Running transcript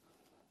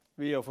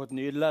Vi har fått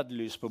nye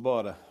LED-lys på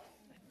badet.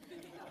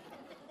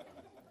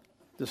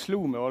 Det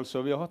slo meg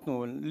altså. Vi har hatt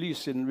noen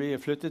lys siden vi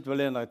flyttet til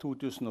Valena i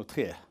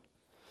 2003.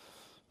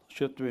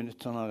 Kjøpte vi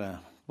nytt sånne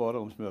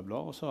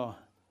baderomsmøbler, og så...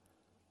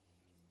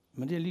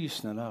 Men de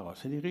lysene der,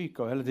 altså, de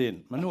ryker hele tiden.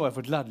 Men nå har jeg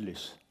fått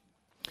LED-lys.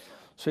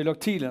 Så i dag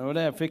tidlig, og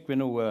det fikk vi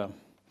nå...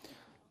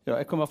 Ja,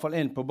 jeg kom i hvert fall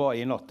inn på bad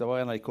i natt. Det var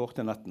en av de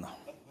korte nettene.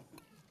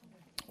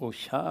 Å,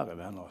 kjære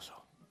venner, altså.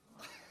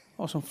 Det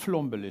var sånn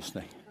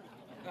flombelysning.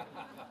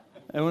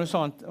 Og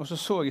så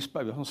jeg i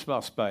speil, sånn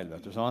svær speil,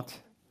 vet du, sant?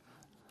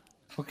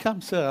 Og hvem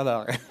ser jeg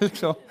der?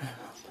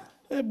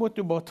 Jeg måtte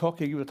jo bare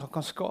takke Gud at han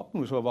kan skape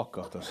noe så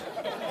vakkert. Altså.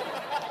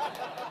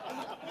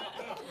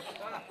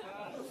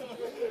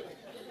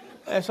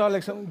 Jeg sa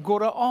liksom,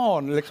 går det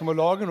an liksom, å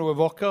lage noe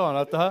vakkere enn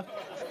dette her?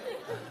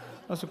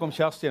 Og så kom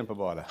Kjersti inn på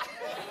badet.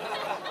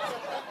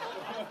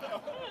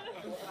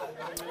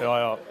 Ja,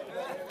 ja.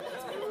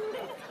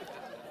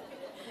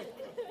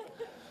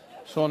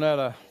 Sånn er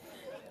det.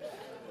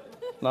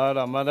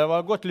 Neida, men det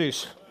var godt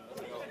lys.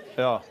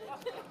 Ja.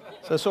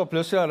 Så jeg så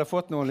plutselig hadde jeg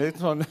fått noen litt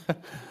sånn,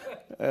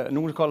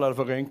 noen kaller det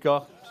for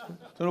rynker.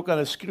 Så nå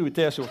kan jeg skru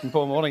T-skjorten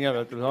på morgenen,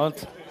 vet du,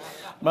 sant?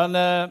 Men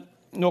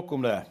nok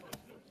om det.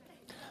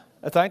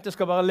 Jeg tenkte det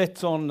skal være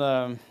litt sånn,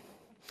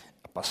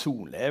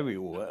 personlig er vi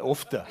jo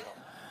ofte.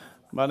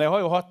 Men jeg har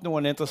jo hatt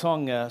noen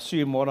interessante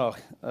 7 måneder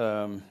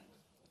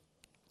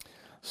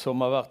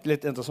som har vært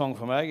litt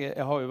interessant for meg.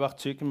 Jeg har jo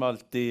vært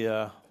sykemeldt i,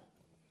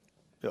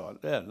 ja,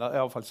 det er i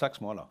hvert fall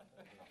 6 måneder.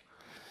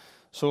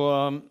 Så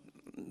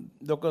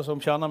dere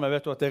som kjenner meg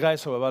vet jo at jeg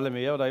reiser veldig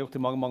mye, og det har jeg gjort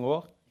i mange, mange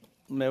år,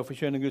 med å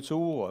forkynne Guds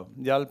ord og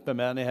hjelpe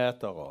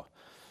menigheter, og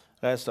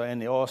reise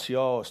inn i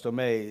Asia og stå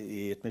med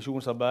i et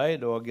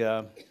misjonsarbeid.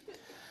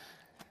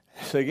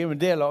 Så jeg er jo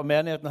en del av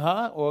menigheten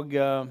her, og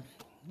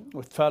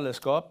et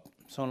fellesskap,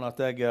 sånn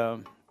at jeg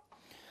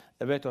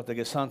vet jo at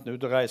jeg er sendt ut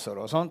og reiser.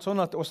 Og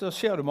så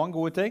skjer det mange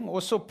gode ting, og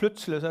så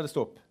plutselig så er det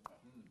stopp.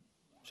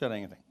 Skjer det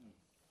ingenting.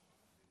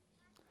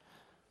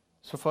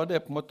 Så fra det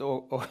på en måte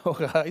å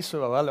reise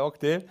og være veldig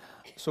aktiv,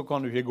 så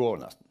kan du ikke gå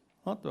nesten.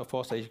 Det var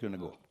fast jeg ikke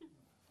kunne gå.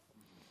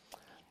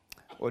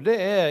 Og det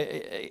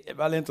er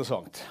veldig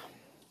interessant.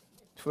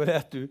 For det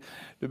at du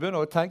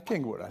begynner å tenke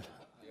en god del.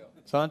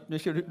 Sant?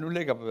 Når du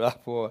ligger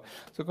på,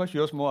 så kan du ikke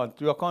gjøre så mye annet.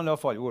 Du kan i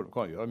hvert fall, jo, du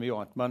kan gjøre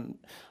mye annet,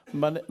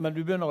 men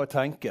du begynner å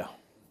tenke.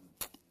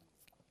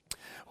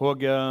 Og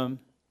det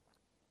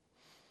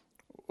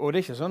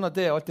er ikke sånn at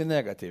det er alltid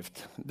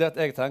negativt. Det at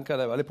jeg tenker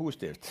det er veldig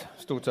positivt,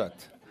 stort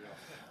sett.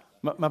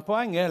 Men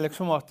poenget er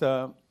liksom at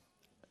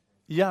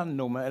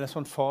gjennom en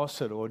sånn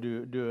fase da,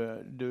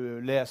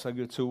 du leser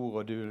Guds ord,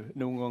 og du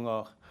noen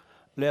ganger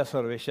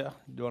leser du ikke.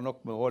 Du har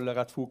nok med å holde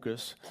rett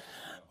fokus,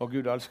 og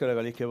Gud elsker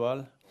deg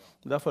likevel.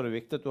 Derfor er det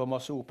viktig at du har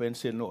masse ord på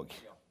innsiden også.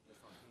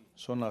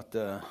 Sånn at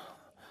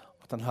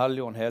den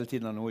Hellige Ånd hele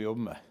tiden har noe å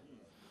jobbe med.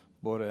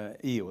 Både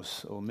i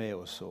oss, og med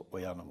oss,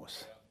 og gjennom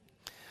oss.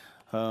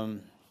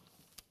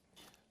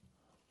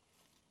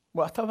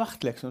 Og etter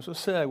hvert liksom, så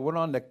ser jeg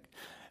hvordan det...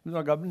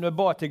 Når jeg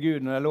ba til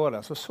Gud når jeg lå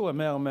der, så jeg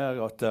mer og mer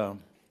at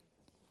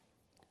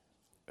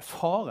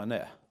faren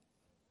er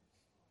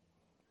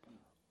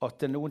at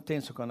det er noen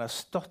ting som kan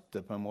erstatte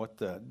på en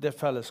måte det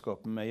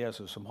fellesskapet med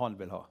Jesus som han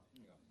vil ha.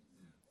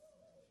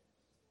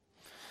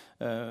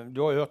 Du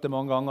har jo hørt det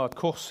mange ganger at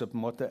korset på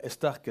en måte er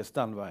sterkest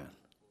den veien.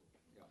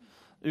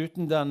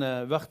 Uten den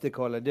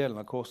vertikale delen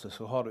av korset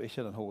så har du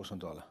ikke den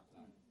horisontale.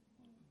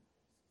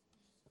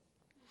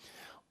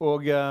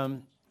 Og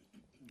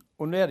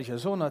nå er det ikke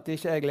sånn at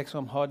ikke jeg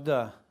liksom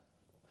hadde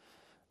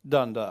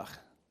den der.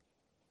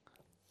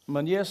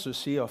 Men Jesus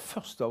sier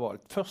først av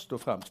alt, først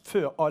og fremst,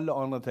 før alle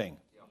andre ting,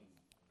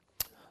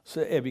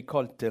 så er vi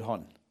kalt til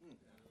han.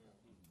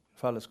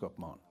 Fellesskap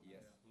med han.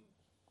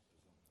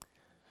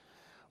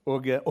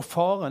 Og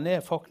faren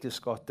er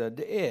faktisk at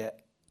det er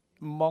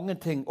mange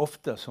ting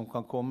ofte som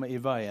kan komme i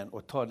veien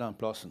og ta den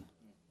plassen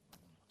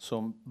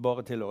som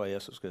bare tilhører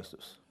Jesus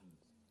Kristus.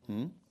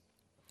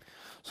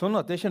 Sånn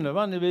at det ikke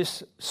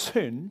nødvendigvis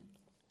synd.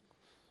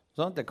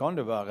 Sånn, det kan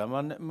det være,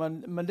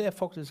 men det er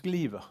faktisk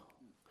livet.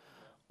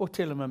 Og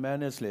til og med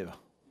menighetslivet.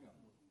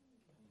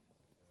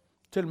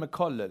 Til og med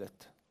kallet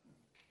ditt.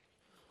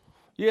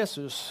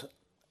 Jesus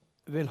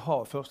vil ha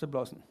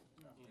førsteplassen.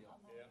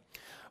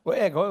 Og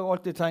jeg har jo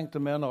alltid tenkt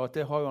og mener at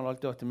det har jo han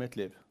alltid hatt i mitt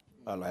liv.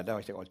 Eller det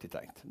har ikke jeg alltid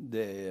tenkt.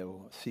 Det er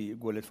å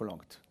gå litt for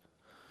langt.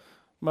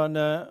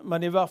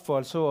 Men i hvert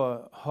fall så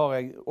har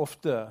jeg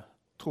ofte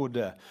trodd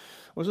det.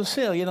 Og så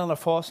ser jeg i denne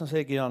fasen som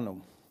jeg gikk igjennom.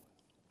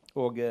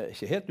 Og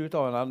ikke helt ut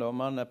av den enda,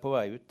 men på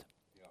vei ut.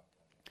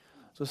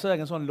 Så ser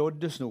jeg en sånn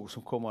loddesnor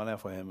som kommer ned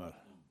fra himmelen.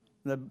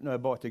 Når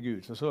jeg ba til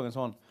Gud, så jeg en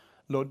sånn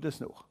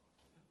loddesnor.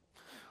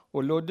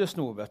 Og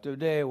loddesnor, vet du,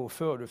 det er jo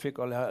før du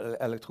fikk alle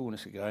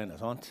elektroniske greiene,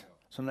 sant?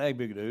 Så når jeg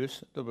bygde hus,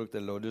 da brukte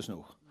jeg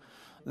loddesnor.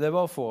 Det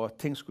var for at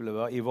ting skulle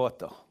være i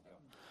vater.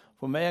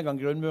 For med en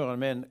gang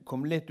grunnmuren min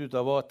kom litt ut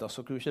av vater,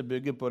 så kunne jeg ikke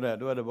bygge på det.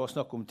 Da er det bare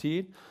snakk om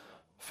tid,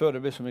 før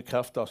det blir så mye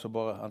krefter, så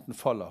bare enten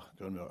faller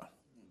grunnmuren.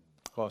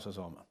 Raser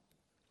sammen.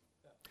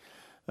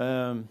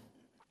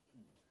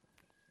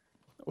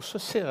 Og så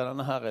ser jeg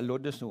denne her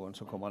loddesnoren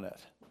som kommer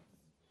ned.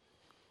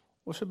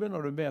 Og så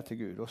begynner du å be til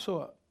Gud, og så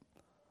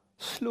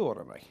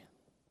slår det meg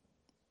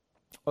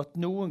at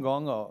noen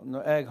ganger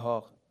når jeg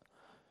har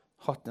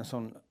hatt en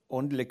sånn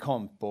åndelig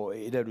kamp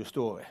i det du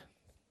står i,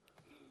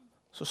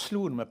 så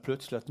slo det meg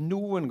plutselig at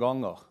noen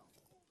ganger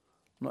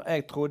når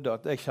jeg trodde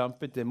at jeg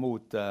kjempet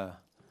imot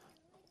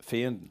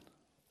fienden,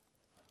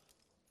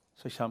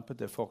 så kjempet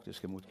jeg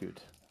faktisk imot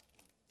Gud.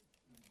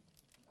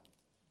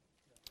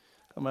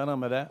 Hva mener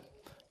jeg med det?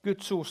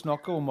 Guds ord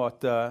snakker om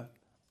at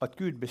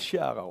Gud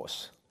beskjærer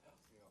oss.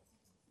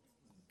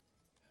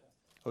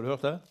 Har du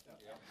hørt det?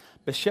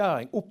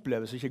 Beskjæring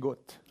oppleves ikke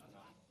godt.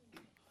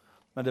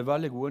 Men det er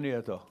veldig gode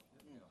nyheter.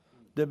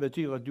 Det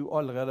betyr at du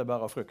allerede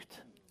bærer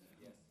frukt.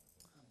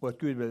 Og at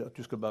Gud vil at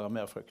du skal bære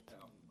mer frukt.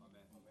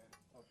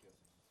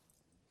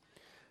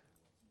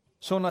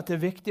 Sånn at det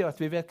er viktig at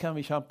vi vet hvem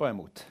vi kjemper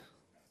imot.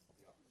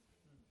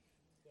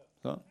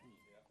 Så?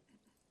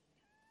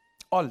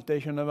 Alt er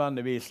ikke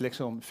nødvendigvis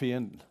liksom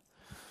fienden.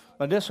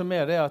 Men det som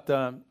er det at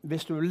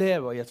hvis du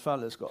lever i et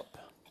fellesskap,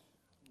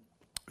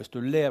 hvis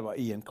du lever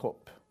i en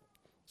kropp,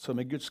 som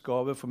er Guds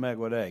gave for meg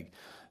og deg,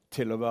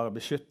 til å være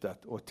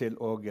beskyttet og til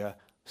å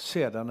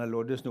se denne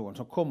loddesnoren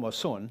som kommer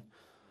sånn,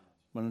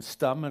 men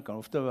stemmen kan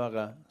ofte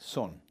være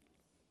sånn,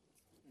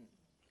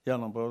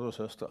 gjennom brødre og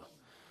søstre.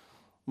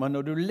 Men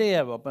når du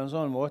lever på en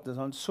sånn måte,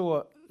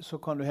 så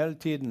kan du hele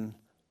tiden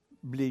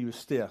bli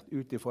justert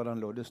ut ifra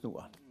den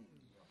loddesnoren.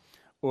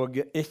 Og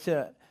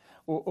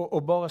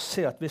bare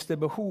se at hvis det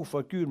er behov for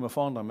at Gud må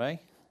forandre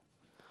meg,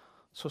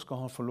 så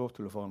skal han få lov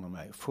til å forandre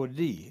meg.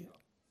 Fordi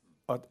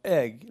at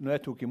når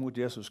jeg tok imot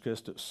Jesus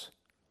Kristus,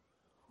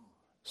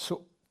 så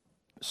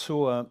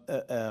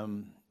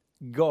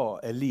ga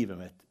jeg livet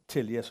mitt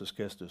til Jesus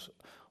Kristus.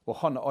 Og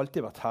han har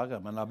alltid vært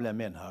herre, men han ble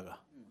min herre.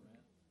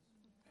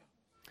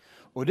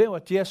 Og det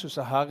at Jesus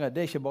er herre,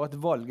 det er ikke bare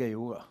et valg jeg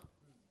gjorde.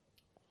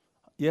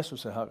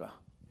 Jesus er herre.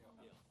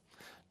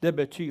 Det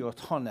betyr at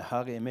han er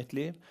herre i mitt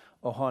liv,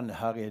 og han er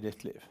herre i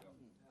ditt liv.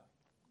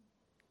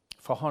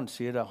 Fra hans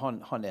side,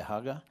 han er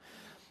herre.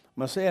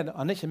 Men så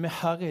han er ikke mer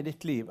herre i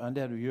ditt liv enn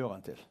det du gjør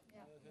han til.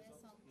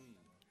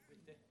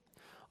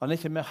 Han er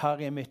ikke mer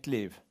herre i mitt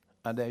liv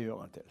enn det jeg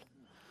gjør han til.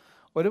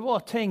 Og det var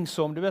ting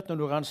som, du vet når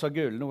du renser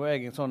gull, nå er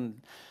jeg sånn,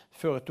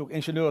 før jeg tok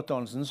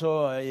ingeniørutdannelsen, så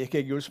gikk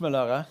jeg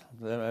gullsmedlære.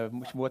 Det er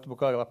ikke måte på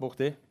hva jeg har vært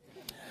borti.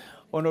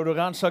 Og når du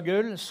renser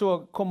gull, så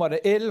kommer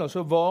det ild, og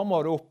så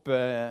varmer du opp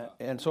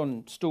en sånn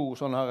stor,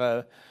 sånn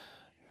her,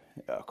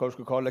 hva du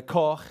skal kalle det,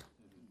 kar.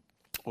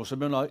 Og så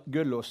begynner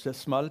gullet å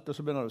smelte, og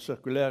så begynner det å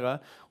sirkulere,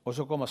 og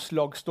så kommer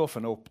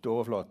slagstoffene opp til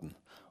overflaten.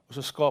 Og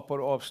så skraper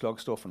du av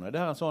slagstoffene. Det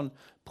er en sånn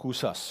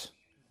prosess,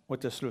 og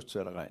til slutt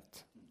så er det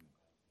rent.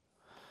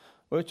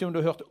 Og jeg vet ikke om du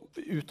har hørt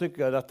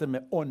uttrykket dette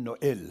med ånd og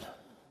ild.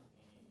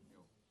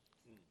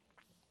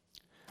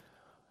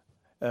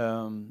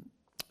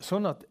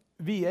 Sånn at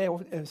vi er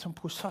en sånn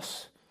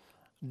prosess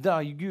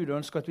der Gud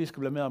ønsker at vi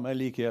skal bli mer og mer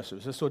lik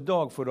Jesus. Det står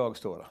dag for dag,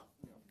 står det.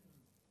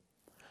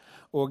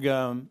 Og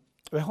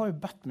jeg har jo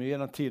bedt mye i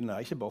den tiden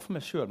her, ikke bare for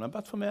meg selv, men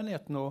bedt for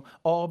menigheten og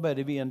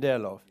arbeidet vi en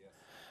del av.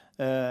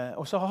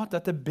 Og så har jeg hatt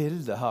dette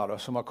bildet her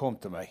da, som har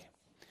kommet til meg,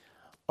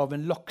 av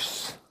en laks.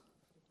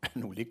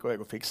 Nå liker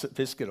jeg å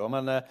fiske da,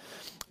 men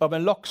av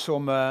en laks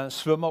som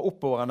svømmer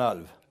opp over en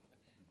elv.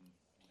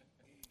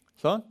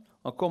 Sånn?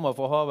 Han kommer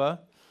fra havet,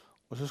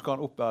 og så skal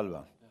han opp i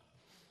elven.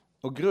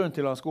 Og grunnen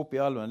til at han skal opp i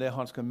elven, det er at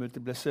han skal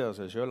multiplisere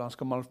seg selv, han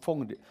skal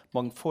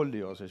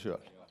mangfoldiggjøre seg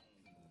selv.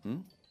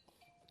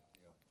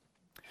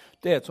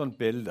 Det er et sånt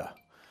bilde.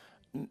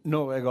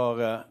 Når jeg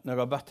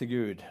har bedt til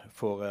Gud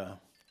for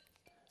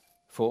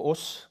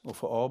oss, og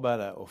for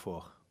arbeidet, og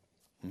for...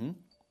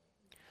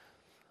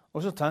 Og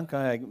så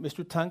tenker jeg, hvis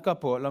du tenker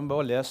på, la meg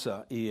bare lese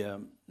i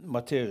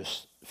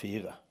Matteus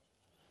 4.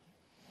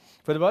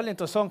 For det er veldig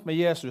interessant med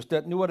Jesus,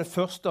 det noe av det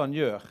første han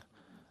gjør,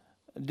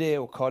 det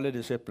er å kalle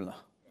disiplene.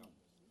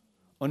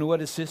 Og noe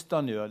av det siste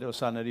han gjør, det er å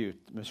sende de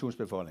ut,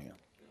 misjonsbefalingen.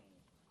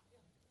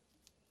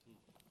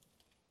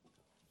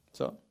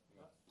 Så.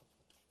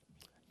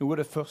 Noe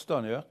av det første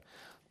han gjør,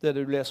 det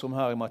du leser om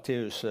her i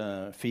Matteus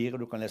 4,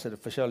 du kan lese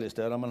det forskjellige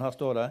steder, men her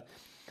står det,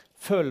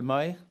 «Følg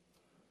meg,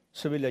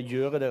 så vil jeg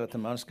gjøre dere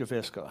til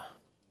menneskefiskere.»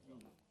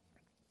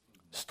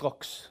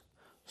 Straks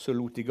så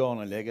lot de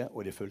garnet ligge,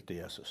 og de fulgte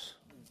Jesus.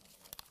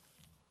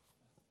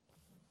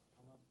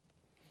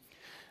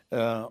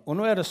 Og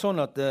nå er det sånn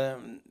at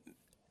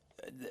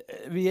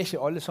vi er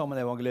ikke alle sammen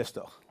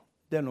evangelister.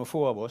 Det er noen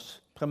få av oss,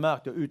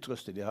 primært å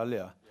utruste de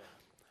hellige.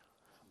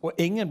 Og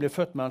ingen blir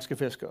født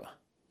menneskefiskere.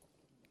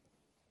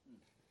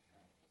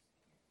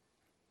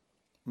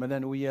 Men det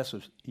er noe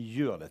Jesus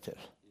gjør det til.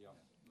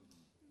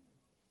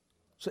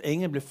 Så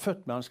ingen blir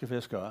født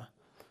menneskefiskere.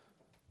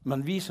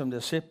 Men vi som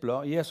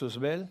disipler, Jesus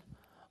vil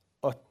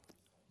at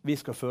vi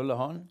skal følge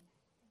han,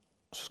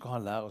 og så skal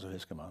han lære oss å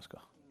fiske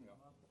mennesker.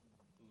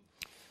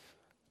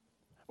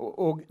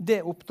 Og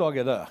det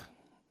oppdaget der,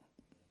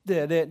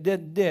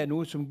 det er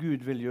noe som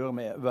Gud vil gjøre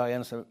med hver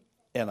eneste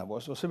en av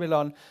oss. Og så vil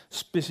han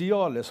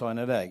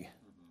spesialdesigne deg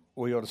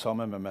og gjøre det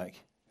samme med meg.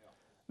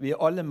 Vi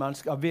er alle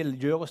mennesker, vil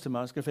gjøre oss til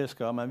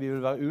menneskefiskere, men vi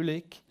vil være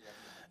ulike.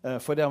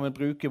 for dermed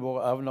bruke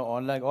våre evner og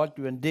anlegg. Alt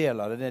du er en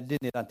del av det, det er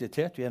din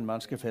identitet. Vi er en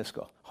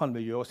menneskefisker. Han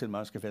vil gjøre oss til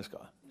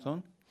menneskefiskere.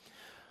 Sånn.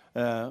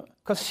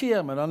 Hva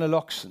skjer med denne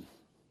laksen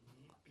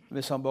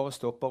hvis han bare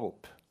stopper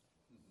opp?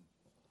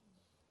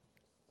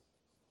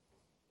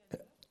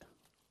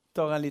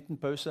 Tar en liten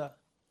pause.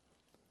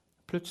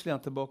 Plutselig er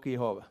han tilbake i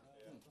havet.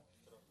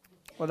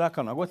 Og der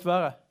kan han godt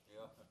være.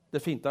 Det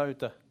er fint der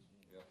ute.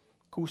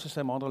 Kose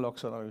seg med andre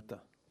lakser der ute.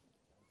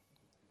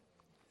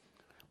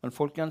 Men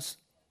folkens,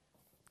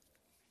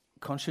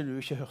 kanskje du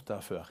ikke har hørt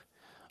det før,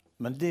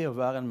 men det å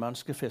være en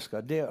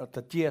menneskefisker, det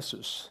at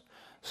Jesus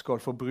skal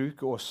få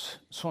bruke oss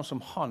sånn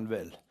som han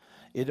vil,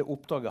 i det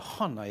oppdraget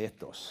han har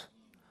gitt oss,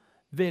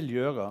 vil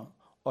gjøre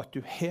at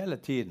du hele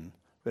tiden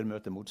vil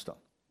møte motstand.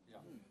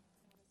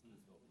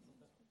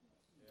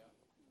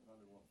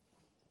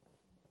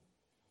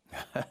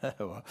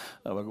 Det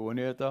var gode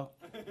nyheter.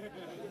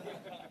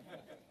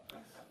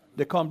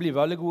 Det kan bli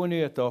veldig gode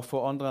nyheter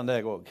for andre enn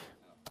deg også,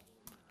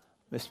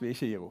 hvis vi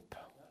ikke gir opp.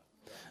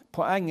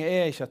 Poenget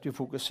er ikke at vi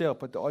fokuserer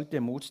på at det alltid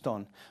er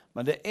motstand,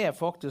 men det er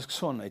faktisk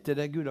sånn at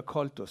det Gud har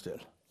kalt oss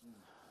til,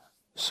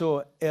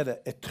 så er det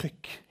et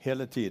trykk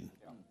hele tiden.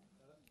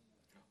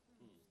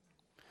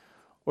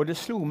 Og det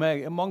slo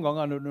meg mange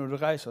ganger når du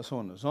reiser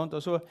sånn.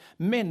 Altså,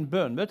 min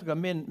bønn, vet du hva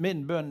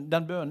min bønn,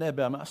 den bønnen jeg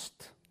ber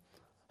mest?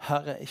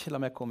 Herre, ikke la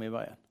meg komme i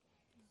veien.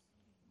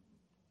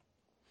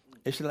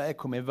 Ikke la jeg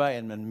komme i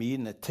veien med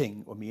mine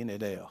ting og mine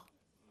ideer.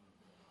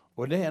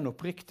 Og det er en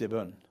oppriktig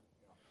bønn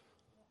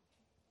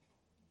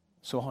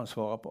som han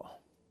svarer på.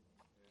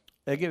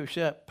 Jeg er jo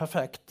ikke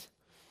perfekt.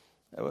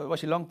 Jeg var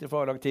ikke langt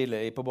ifra i dag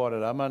tidlig på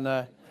badet der,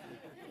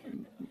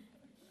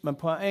 men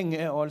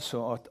poenget er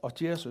altså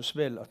at Jesus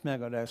vil at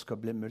meg og deg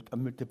skal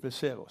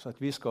multiplisere oss, at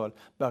vi skal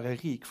bære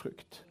rik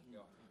frukt.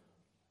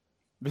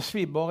 Hvis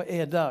vi bare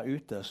er der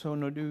ute, så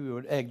når du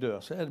og jeg dør,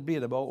 så blir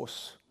det bare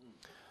oss.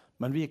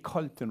 Men vi er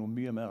kalt til noe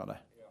mye mer av det.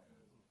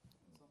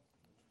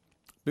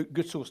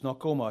 Guds ord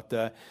snakker om at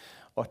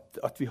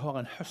vi har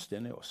en høst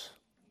inni oss.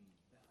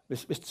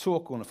 Hvis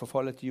såkornet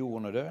forfaller til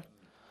jorden og dør,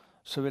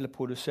 så vil det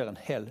produsere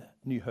en hel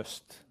ny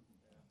høst.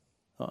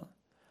 Ja.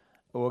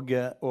 Og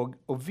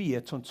vi er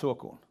et sånt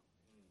såkorn,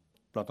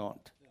 blant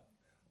annet,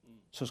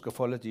 som skal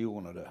falle til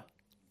jorden og dø.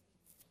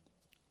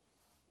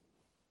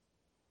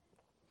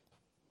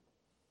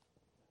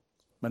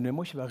 Men vi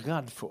må ikke være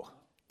redd for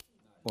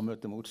å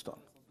møte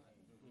motstand.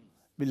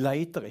 Vi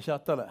leter ikke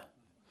etter det.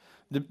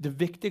 Det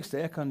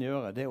viktigste jeg kan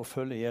gjøre, det er å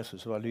følge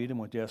Jesus og være lydig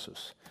mot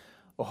Jesus.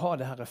 Og ha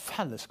det her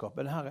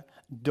fellesskapet, det her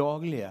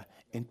daglige,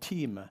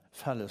 intime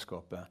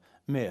fellesskapet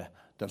med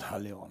Den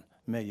hellige ånd,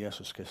 med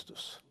Jesus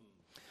Kristus.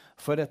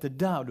 For det er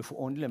der du får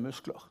åndelige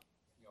muskler.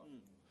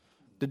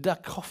 Det er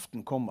der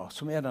kraften kommer,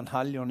 som er Den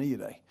hellige ånd i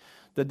deg.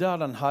 Det er der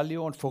Den hellige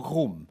ånd får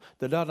rom.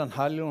 Det er der Den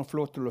hellige ånd får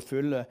lov til å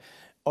fylle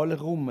alle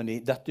rommene i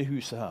dette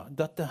huset her.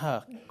 Dette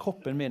her,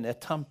 kroppen min, er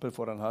tempel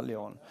for Den hellige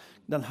ånd.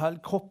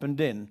 Kroppen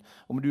din,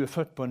 om du er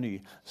født på ny,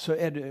 så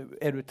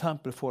er du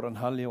tempel for Den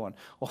hellige ånd.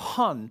 Og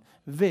han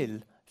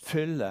vil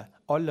fylle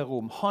alle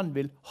rom. Han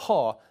vil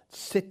ha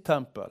sitt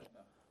tempel,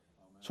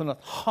 sånn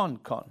at han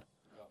kan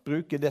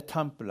bruke det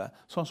tempelet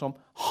sånn som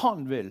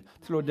han vil,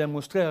 til å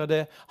demonstrere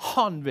det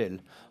han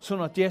vil,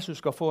 sånn at Jesus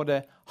skal få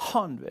det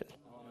han vil.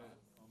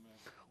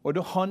 Og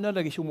da handler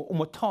det ikke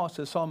om å ta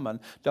seg sammen.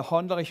 Det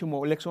handler ikke om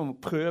å liksom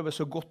prøve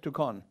så godt du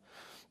kan.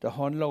 Det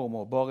handler om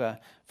å bare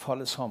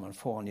falle sammen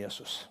foran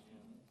Jesus.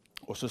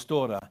 Og så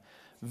står det,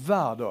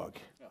 hver dag,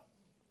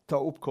 ta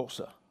opp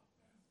korset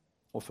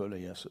og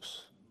følge Jesus.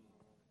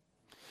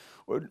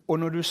 Og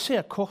når du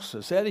ser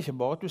korset, så er det ikke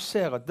bare at du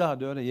ser at der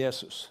døde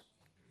Jesus.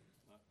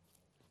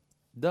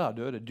 Der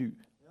døde du.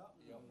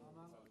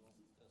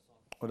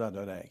 Og der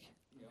døde jeg.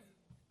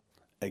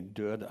 Jeg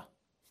døde.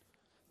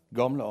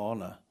 Gamle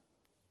Arne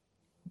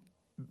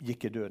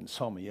gikk i døden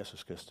sammen med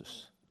Jesus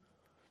Kristus.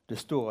 Det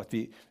står at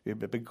vi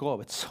ble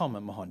begravet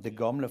sammen med han. Det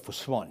gamle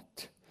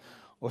forsvant.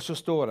 Og så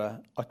står det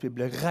at vi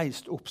ble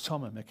reist opp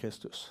sammen med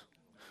Kristus.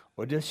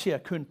 Og det skjer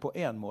kun på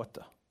en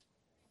måte.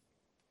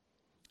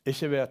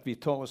 Ikke ved at vi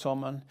tar oss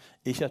sammen,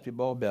 ikke at vi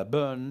bare ber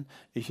bønnen,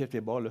 ikke at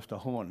vi bare løfter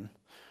hånden.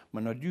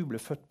 Men når du blir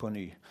født på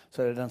ny,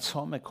 så er det den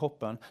samme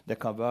kroppen, det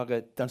kan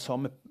være den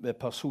samme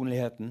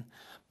personligheten,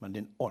 men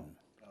din ånd.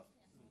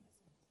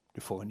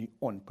 Du får en ny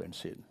ånd på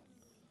innsiden,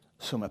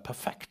 som er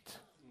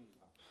perfekt,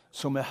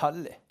 som er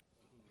hellig,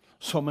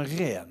 som er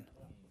ren,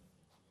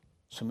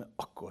 som er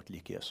akkurat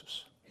lik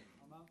Jesus.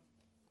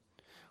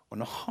 Og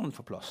når han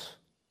får plass,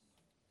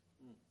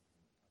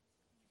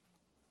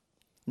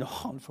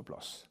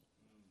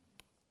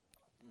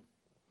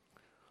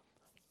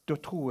 da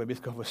tror jeg vi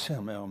skal få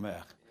se mer og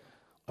mer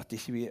at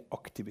ikke vi er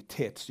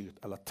aktivitetsstyrt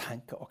eller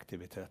tenker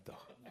aktiviteter.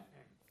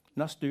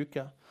 Neste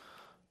uke,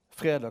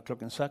 fredag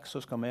 6:00,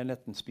 så skal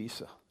menigheten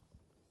spise.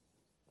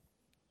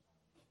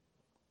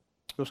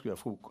 Da skal vi ha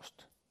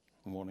frokost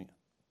om morgenen.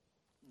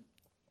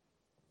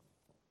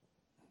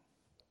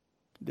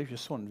 Det er jo ikke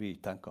sånn vi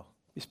tenker.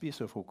 Vi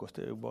spiser jo frokost,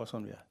 det er jo bare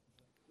sånn vi er.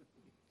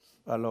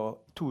 Eller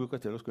 2 uker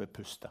til, da skal vi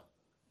puste.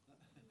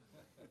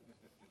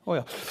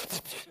 Åja.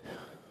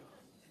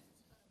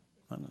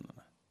 Nei.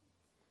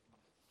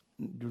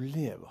 Du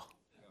lever.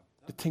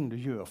 Det ting du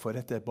gjør, for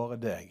dette bare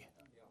deg.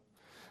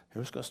 Jeg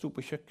husker jeg sto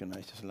på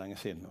kjøkkenet ikke så lenge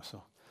siden, og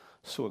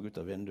så ut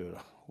av vinduet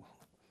der.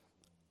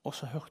 Og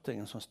så hørte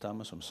jeg en sånn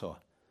stemme som sa,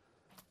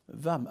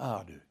 hvem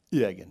du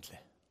egentlig?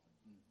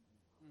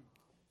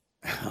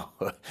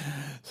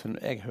 Så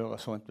når jeg hører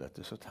sånt,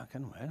 så tenker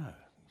jeg, nå det,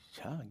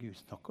 kjære Gud,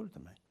 snakker du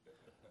til meg?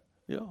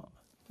 Ja,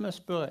 men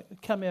spør jeg,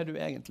 hvem du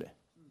egentlig?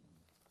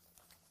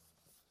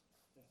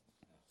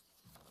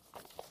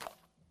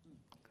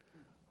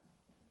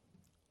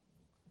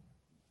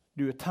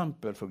 Du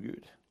tempel for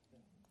Gud.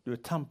 Du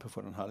tempel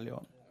for den hellige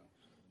ånd.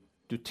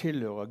 Du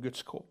tilhører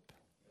Guds kropp.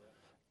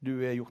 Du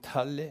gjort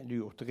hellig, du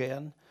gjort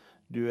ren,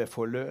 du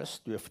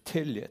forløst, du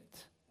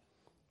tilgitt.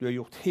 Du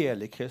gjort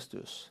hel i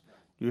Kristus.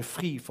 Du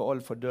fri for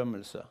all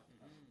fordømmelse.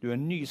 Du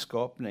en ny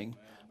skapning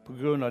på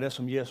grunn av det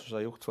som Jesus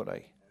har gjort for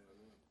deg.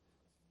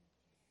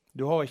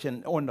 Du har ikke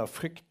en ånd av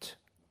frykt,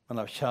 men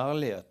av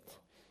kjærlighet,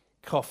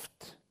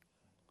 kraft,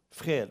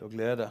 fred og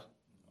glede.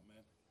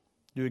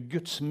 Du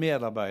Guds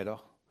medarbeider.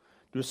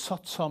 Du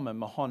satt sammen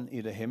med han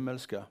i det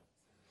himmelske.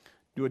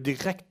 Du har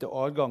direkte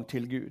adgang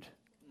til Gud.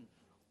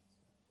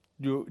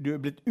 Du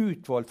blitt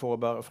utvalgt for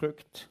å bære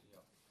frukt.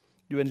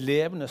 Du en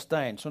levende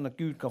stein, sånn at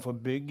Gud kan få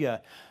bygge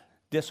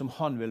det som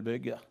han vil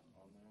bygge.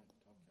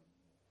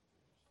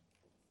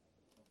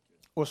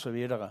 Og så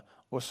videre,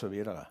 og så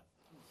videre.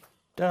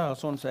 Det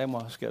sånn som jeg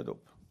må ha skrevet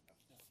opp.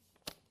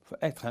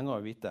 For jeg trenger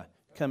å vite,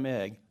 hvem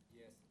jeg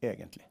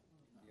egentlig?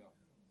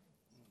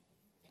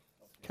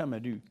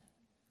 Hvem du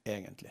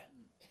egentlig?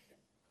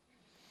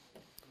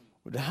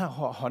 Og det her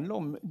handler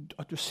om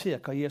at du ser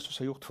hva Jesus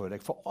har gjort for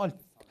deg. For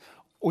alt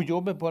å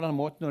jobbe på den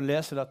måten og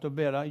lese dette og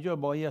be det, gjør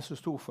bare Jesus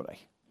stor for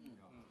deg.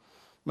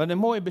 Men det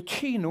må jo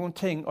bety noen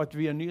ting at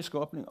vi nye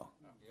skapninger.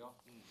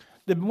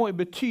 Det må jo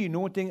bety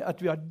noen ting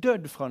at vi har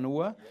dødd fra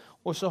noe,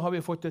 og så har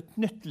vi fått et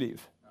nytt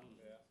liv.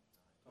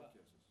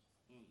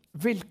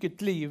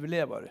 Hvilket liv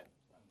lever du?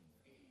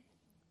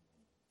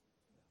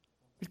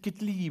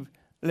 Hvilket liv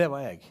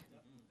lever jeg?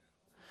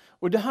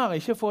 Og det her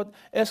ikke for at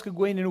jeg skal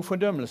gå inn i noen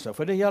fordømmelse,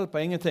 for det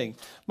hjelper ingenting.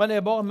 Men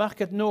jeg har bare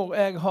merket når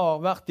jeg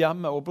har vært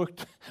hjemme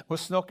og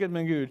snakket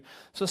med Gud,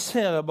 så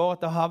ser jeg bare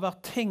at det har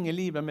vært ting i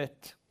livet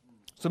mitt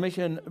som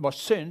ikke var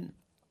synd,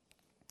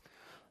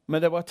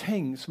 men det var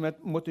ting som jeg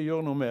måtte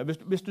gjøre noe med.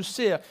 Hvis du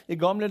ser i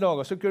gamle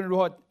dager, så kunne du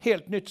ha et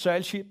helt nytt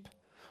seilskip.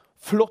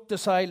 Flotte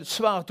seil,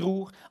 svært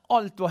ror.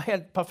 Alt var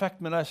helt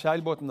perfekt med den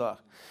seilbåten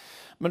der.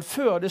 Men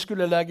før det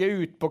skulle legge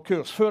ut på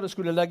kurs, før det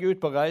skulle legge ut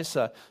på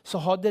reise, så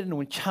hadde det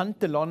noen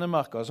kjente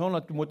landemerker, sånn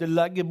at du måtte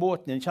legge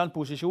båten i en kjent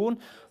posisjon.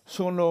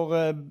 Så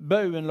når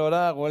bauen lå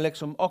der, og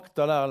liksom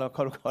akta der, eller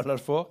hva du kaller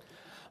det for,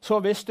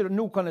 så visste du,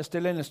 nå kan jeg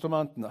stille inn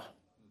instrumentene.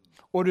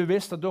 Og du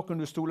visste at da kan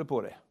du stole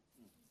på dem.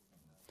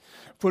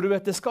 For du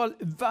vet, det skal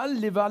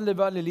veldig, veldig,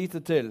 veldig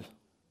lite til.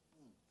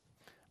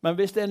 Men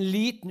hvis det en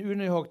liten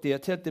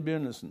unøyaktighet helt i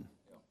begynnelsen,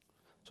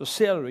 så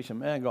ser du ikke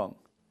med en gang.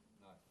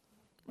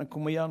 Men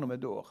kommer gjennom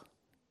et år,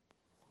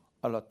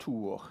 eller 2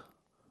 år,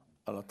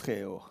 eller 3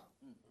 år.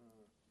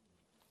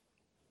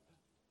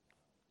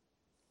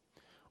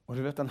 Og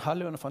du vet, den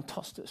hellige ånd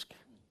fantastisk.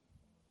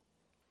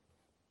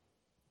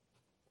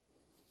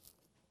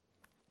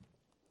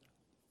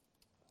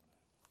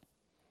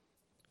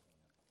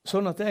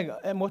 Sånn at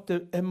jeg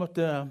måtte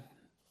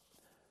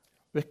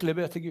virkelig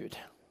be til Gud.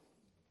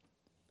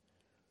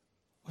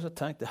 Og så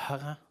tenkte jeg,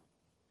 Herre,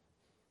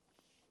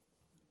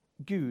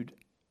 Gud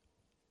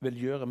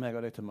vil gjøre meg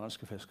og deg til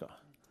menneskefiskere.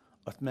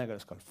 At meg og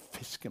deg skal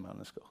fiske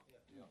mennesker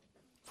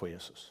for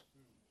Jesus.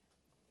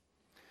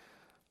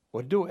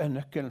 Og da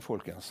nøkkelen,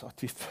 folkens, at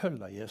vi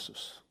følger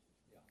Jesus.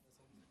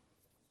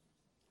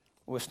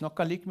 Og jeg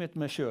snakker like mye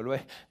til meg selv,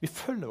 og vi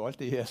følger jo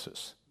alltid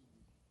Jesus.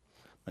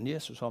 Men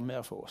Jesus har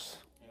mer for oss.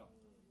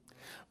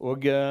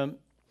 Og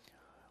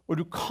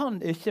du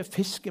kan ikke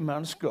fiske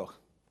mennesker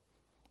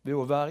ved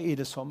å være i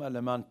det samme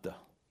elementet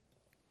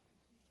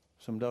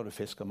som der du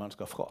fisker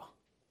mennesker fra.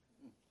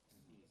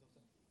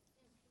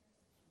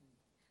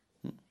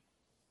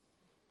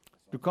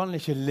 Du kan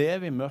ikke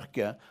leve i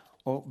mørket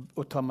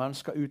og ta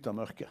mennesker ut av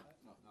mørket.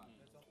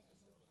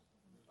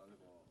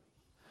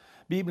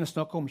 Bibelen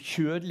snakker om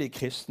kjødelige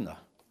kristne.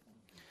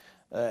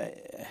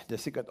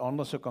 Det sikkert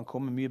andre som kan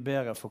komme mye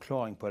bedre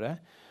forklaring på det.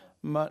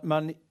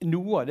 Men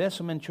noe av det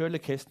som en kjødelig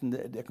kristen,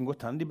 det kan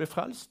godt hende de blir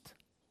frelst.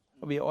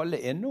 Og vi alle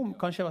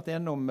kanskje har vært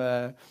innom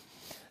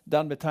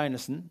den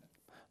betegnelsen.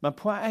 Men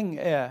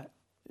poenget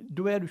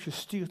da du ikke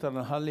styrt av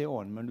den hellige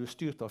ånd, men du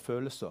styrt av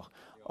følelser,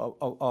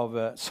 av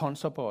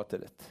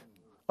sansapparatet ditt.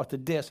 At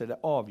det det som det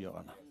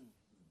avgjørende.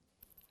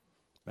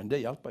 Men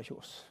det hjelper ikke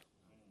oss.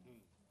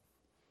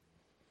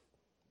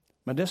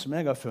 Men det som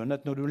jeg har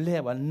funnet, når du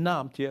lever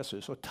nærmt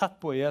Jesus, og tett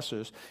på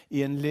Jesus,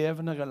 i en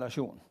levende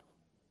relasjon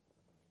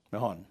med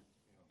han,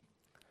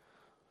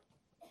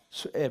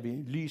 så vi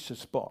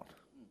lysets barn.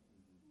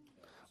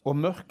 Og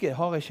mørket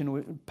har ikke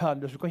noe,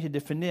 du kan ikke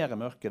definere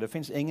mørket. Det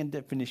finnes ingen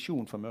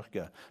definisjon for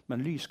mørket, men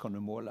lys kan du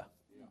måle.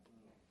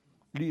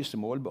 Lys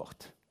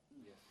målbart.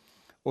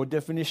 Og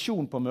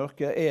definisjon på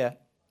mørket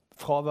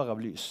fravær av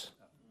lys.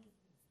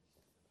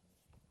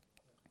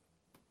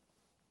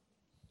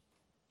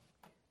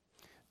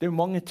 Det er jo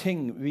mange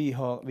ting vi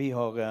har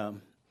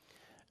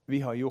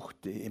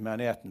gjort i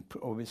menigheten.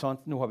 Og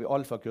sant? Nå har vi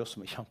alfakurs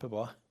som er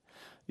kjempebra.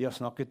 Vi har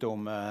snakket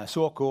om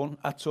såkorn,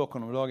 1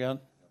 såkorn om dagen.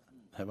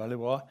 Det er veldig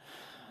bra.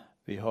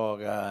 Vi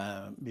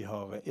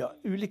har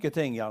ulike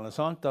ting gjerne,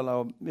 sant?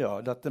 Eller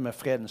dette med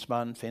fredens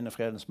menn, finne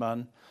fredens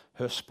menn,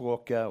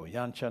 høstspråket og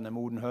gjenkjenne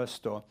moden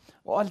høst.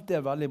 Og alt det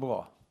er veldig bra.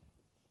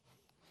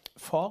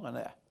 Faren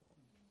er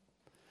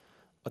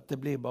at det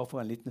blir bare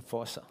for en liten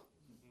fase.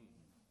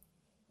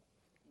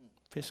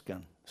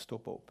 Fisken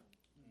stopper opp.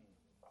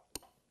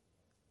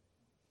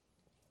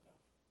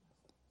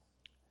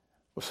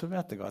 Og så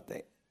vet jeg at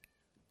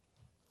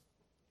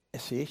jeg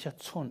sier ikke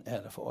at sånn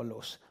er det for alle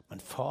oss, men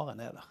faren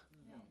er der.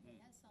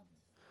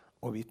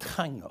 Og vi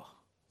trenger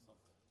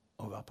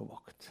å være på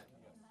vakt.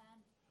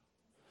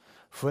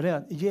 For det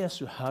at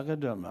Jesu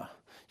herredømme,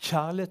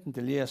 kjærligheten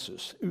til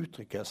Jesus,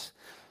 uttrykkes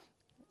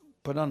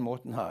på den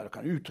måten her. Det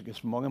kan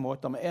uttrykkes på mange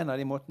måter, men en av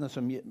de måtene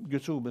som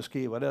Guds ord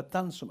beskriver, det er at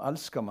den som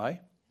elsker meg,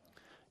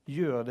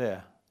 gjør det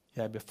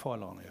jeg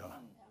befaler han å gjøre.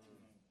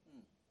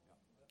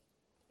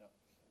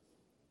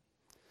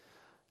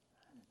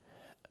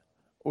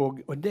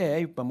 Og det er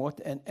jo på en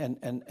måte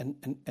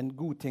en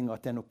god ting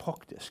at det er noe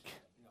praktisk.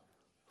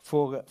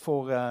 For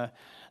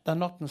den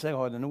natten som jeg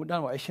hadde nå,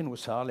 den var ikke noe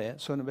særlig.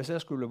 Så hvis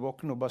jeg skulle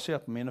våkne og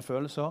basert på mine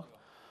følelser,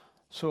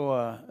 så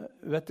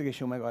vet jeg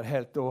ikke om jeg hadde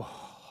helt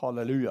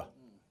halleluja.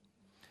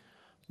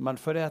 Men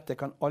for det at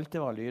det kan alltid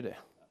være lydig,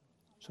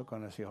 så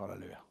kan jeg si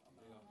halleluja.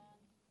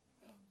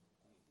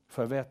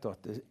 For jeg vet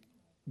at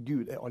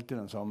Gud er alltid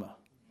den samme.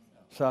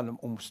 Selv om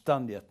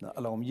omstendighetene,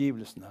 eller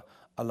omgivelsene,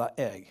 eller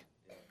jeg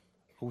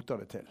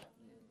roter det til.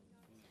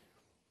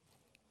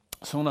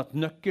 Sånn at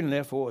nøkkelen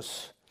er for oss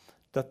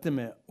dette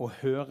med å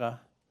høre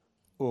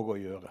og å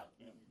gjøre.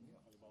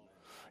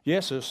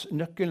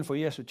 Nøkkelen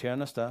for Jesu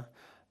tjeneste,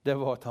 det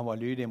var at han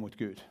var lydig mot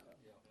Gud.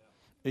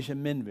 Ikke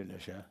min vilje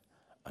skje,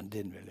 men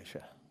din vilje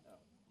skje.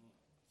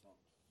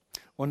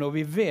 Og når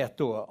vi vet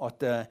da at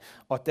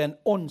det er en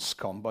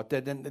åndskamp, at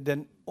det er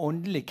en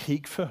åndelig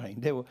krigføring,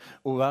 det er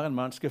å være en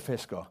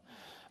menneskefisker.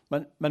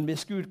 Men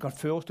hvis Gud kan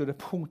føre oss til det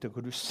punktet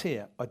hvor du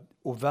ser at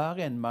å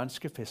være en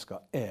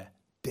menneskefisker er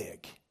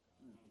deg.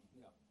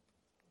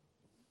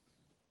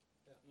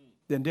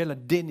 Det er en del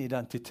av din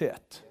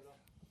identitet.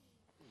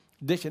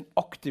 Det er ikke en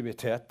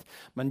aktivitet,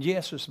 men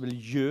Jesus vil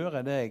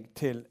gjøre deg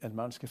til en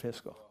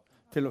menneskefisker.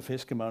 Til å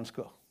fiske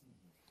mennesker.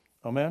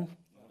 Amen.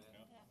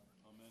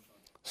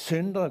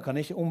 Syndere kan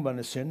ikke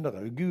omvende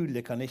syndere.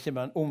 Ugudelige kan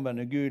ikke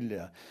omvende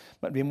ugudelige.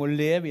 Men vi må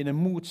leve i det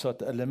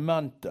motsatte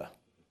elementet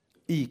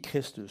i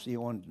Kristus, i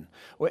ånden.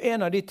 Og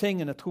en av de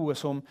tingene tror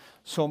jeg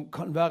som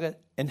kan være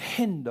en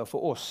hinder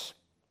for oss,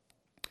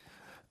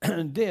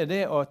 det er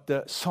det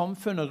at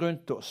samfunnet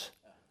rundt oss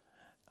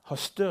har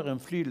større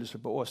innflytelse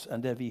på oss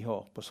enn det vi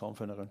har på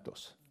samfunnet rundt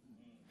oss.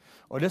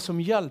 Og det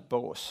som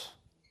hjelper oss,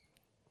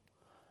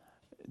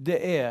 det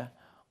er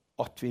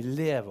at vi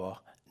lever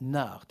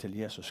nær til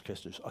Jesus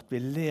Kristus. At vi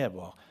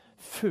lever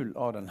full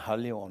av den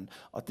hellige ånd.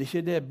 At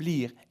ikke det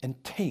blir en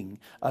ting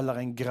eller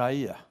en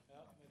greie.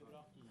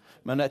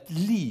 Men et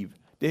liv.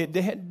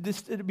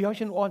 Vi har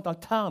ikke noe annet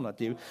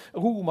alternativ.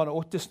 Romerne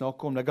 8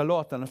 snakker om det,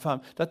 Galaterne 5.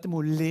 Dette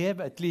må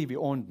leve et liv i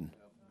ånden.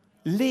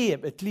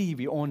 Lev et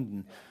liv i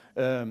ånden.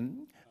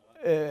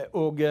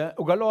 Og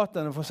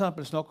Galaterne for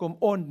eksempel snakker om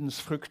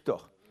åndens frukter,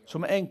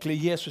 som er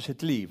egentlig Jesus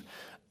sitt liv.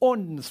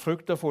 Åndens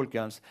frukter,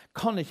 folkens,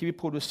 kan ikke vi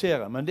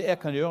produsere, men det jeg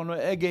kan gjøre når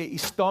jeg er i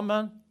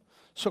stammen,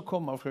 så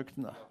kommer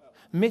fruktene.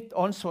 Mitt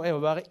ansvar er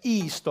å være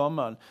i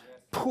stammen,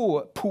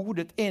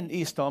 podet inn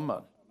i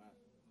stammen.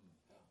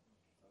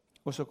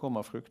 Og så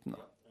kommer fruktene.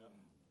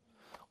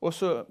 Og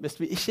så, hvis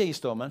vi ikke er i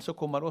stammen, så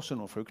kommer det også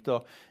noen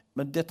frukter,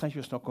 men det trenger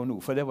vi ikke å snakke om nå,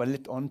 for det var en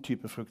litt annen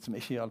type frukt som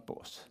ikke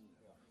hjelper oss.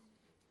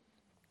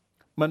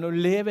 Men å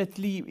leve et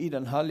liv i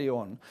den hellige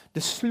ånd,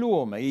 det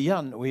slår meg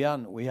igjen og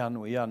igjen og igjen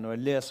og igjen når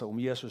jeg leser om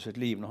Jesus sitt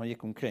liv, når han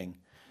gikk omkring.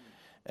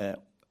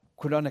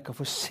 Hvordan jeg kan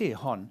få se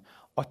han,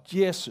 at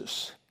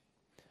Jesus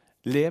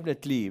levde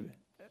et liv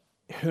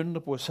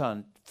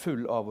 100%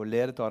 full av og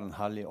ledet av den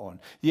hellige ånd.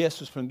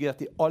 Jesus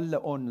fungerte i alle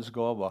åndens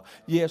gaver.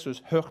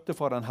 Jesus hørte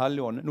fra den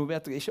hellige ånd. Nå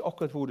vet jeg ikke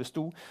akkurat hvor det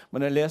stod,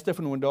 men jeg leste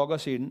for noen dager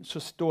siden, så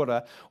står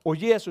det,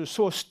 og Jesus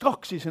så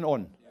straks i sin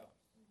ånd.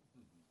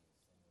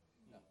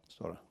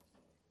 Står det.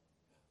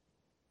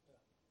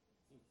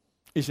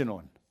 Ikke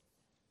noen.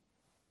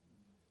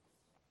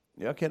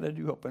 Ja, hva er det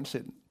du har på en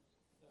siden?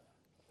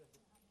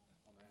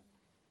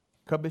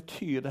 Hva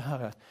betyr det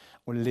her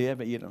å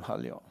leve i den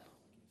hellige ånd?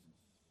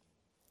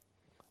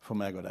 For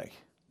meg og deg.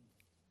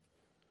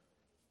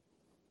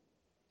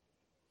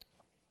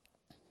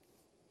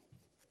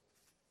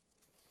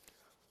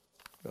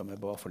 La meg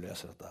bare få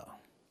lese dette her.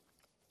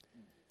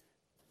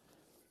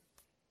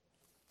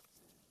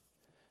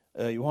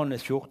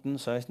 Johannes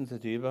 14,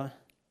 16-20.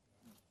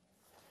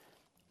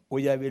 Og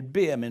jeg vil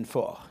be min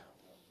far,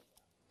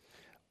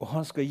 og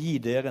han skal gi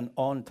dere en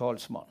annen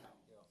talsmann,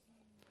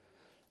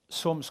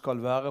 som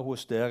skal være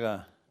hos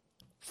dere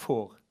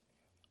for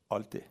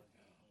alltid.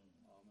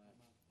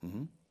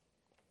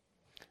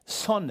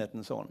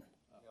 Sannhetens ånd.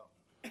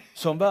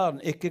 som verden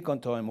ikke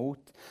kan ta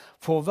imot.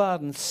 For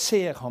verden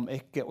ser ham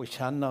ikke og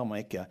kjenner ham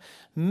ikke.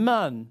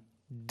 Men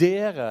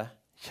dere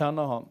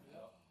kjenner ham.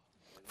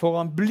 For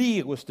han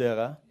blir hos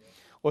dere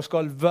og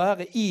skal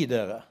være i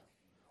dere.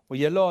 Og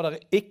jeg lar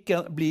dere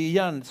ikke bli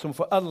igjen som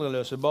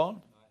foreldreløse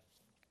barn.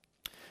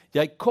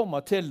 Jeg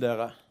kommer til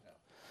dere.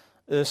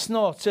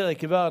 Snart ser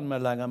ikke verden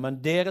meg lenger,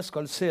 men dere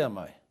skal se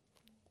meg.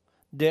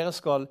 Dere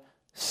skal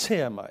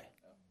se meg.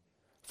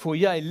 For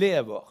jeg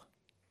lever.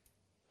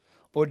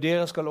 Og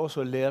dere skal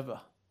også leve.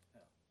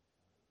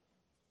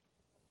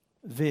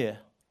 Ved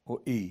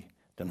og i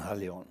den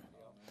hellige ånd.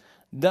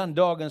 Den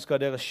dagen skal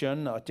dere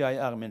skjønne at jeg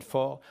er min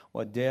far,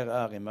 og at dere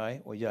er i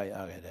meg, og jeg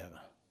er i dere.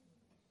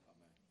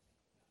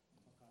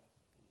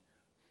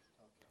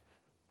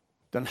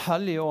 Den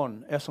hellige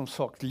ånd er som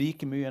sagt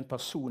like mye en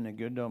person i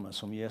guddommen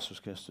som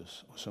Jesus Kristus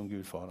og som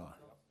Gud Faderen.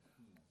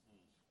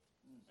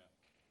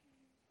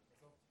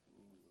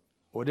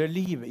 Og det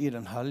livet i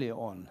den hellige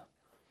ånd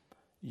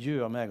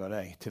gjør meg og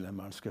deg til en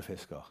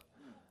menneskefisker.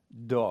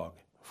 Dag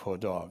for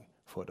dag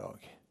for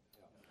dag.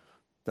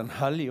 Den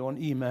hellige ånd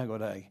i meg og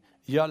deg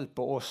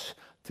hjelper oss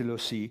til å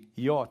si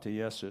ja til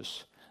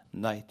Jesus,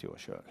 nei til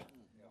oss selv.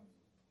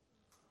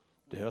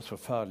 Det høres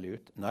forferdelig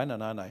ut.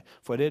 Nei.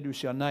 For det du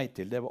sier nei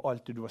til, det var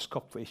alt du var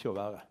skapt for ikke å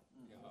være.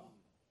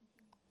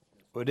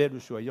 Og det du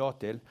sier ja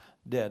til,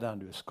 det er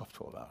den du er skapt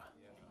for å være.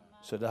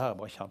 Så det her er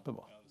bare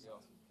kjempebra.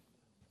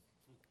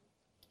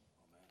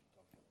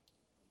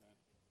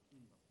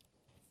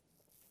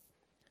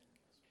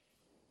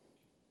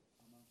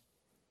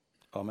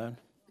 Amen.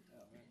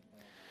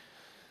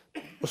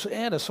 Og så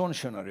er det sånn,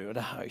 skjønner du, og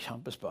det her er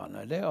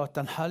kjempespennende, det er at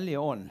den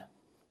hellige ånd,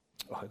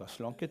 jeg har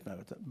slanket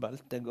meg,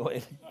 beltet går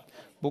inn,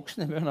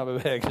 buksene begynner å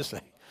bevege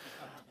seg,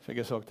 fikk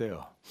jeg sagt det,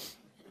 ja.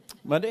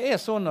 Men det er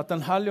sånn at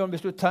den hellige ånd,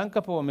 hvis du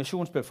tenker på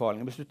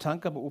misjonsbefalingen, hvis du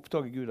tenker på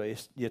oppdraget Gud har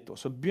gitt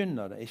oss, så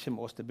begynner det ikke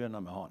med oss, det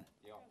begynner med han.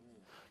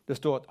 Det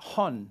står at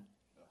han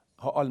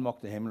har all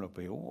makt i himmelen og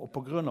på jord, og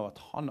på grunn av at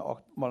han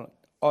har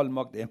all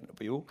makt i himmelen og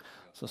på jord,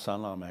 så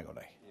sender han meg og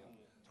deg.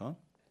 Sånn?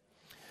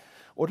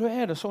 Og da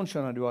er det sånn,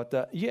 skjønner du, at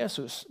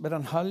Jesus med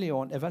den hellige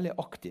ånd er veldig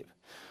aktiv.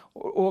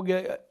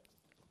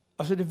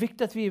 Altså det er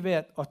viktig at vi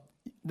vet at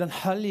den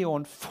hellige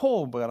ånd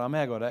forbereder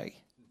meg og deg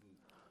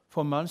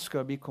for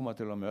mennesker vi kommer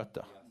til å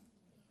møte.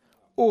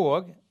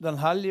 Og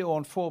den hellige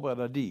ånd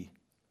forbereder de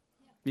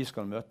vi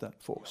skal møte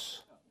for oss.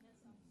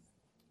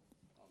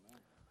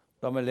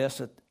 La meg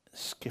lese et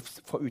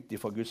skrift ut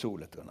fra Guds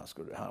ord. Her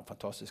er en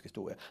fantastisk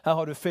historie. Her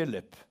har du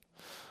Philip.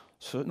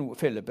 Så nå,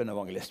 Philip er en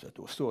evangelist, vet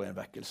du, og står i en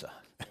vekkelse.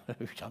 Det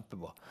er jo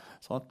kjempebra.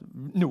 Sånn?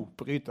 Nå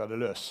bryter det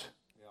løs.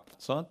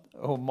 Sånn?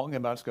 Og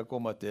mange mennesker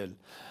kommer til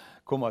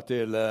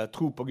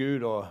tro på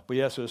Gud og på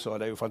Jesus, og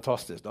det er jo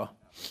fantastisk da.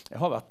 Jeg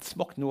har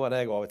smakt noe av det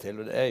av og til,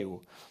 og det er jo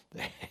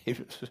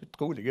så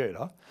utrolig gøy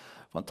da.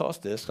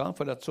 Fantastisk,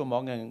 for det er så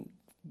mange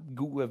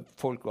gode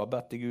folk har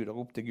bedt til Gud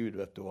og ropt til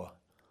Gud, vet du.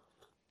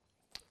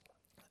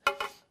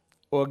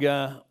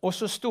 Og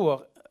så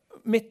står,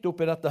 midt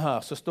oppi dette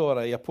her, så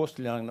står det i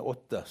Apostelgjerningene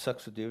 8,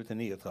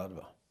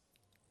 26-39.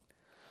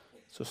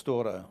 Så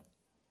står det,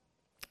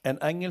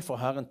 en engel fra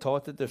Herren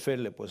talte til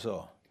Philip og sa,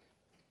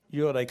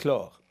 gjør deg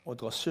klar og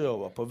dra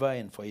sørover på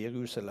veien fra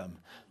Jerusalem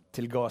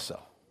til Gaza.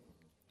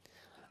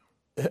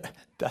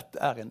 Dette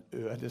er en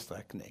øde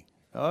strekning.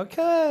 Ok,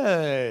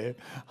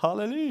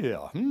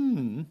 halleluja.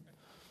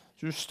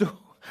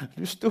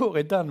 Du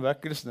står i den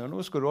vekkelsen, og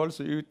nå skal du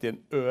altså ut i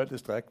en øde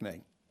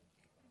strekning.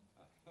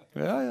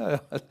 Ja.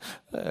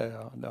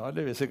 Det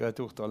hadde vi sikkert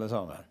gjort alle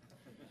sammen.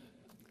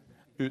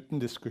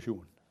 Uten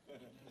diskusjon.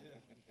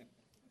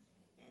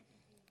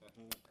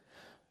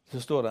 Så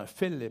står det,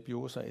 Philip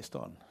gjorde seg i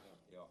stand.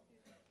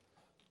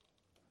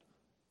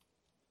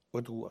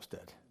 Og dro av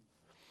sted.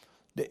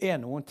 Det er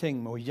noen ting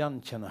med å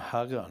gjenkjenne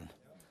Herren,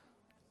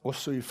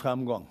 også i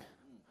fremgang,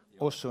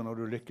 også når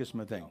du lykkes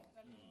med ting.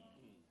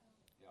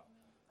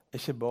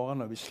 Ikke bare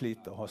når vi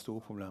sliter og har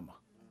store problemer.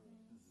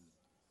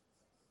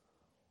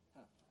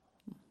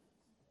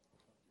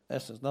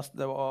 Jeg synes nesten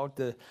det var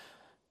alltid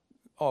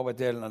av og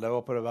til når det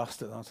var på det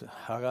verste.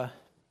 Herre,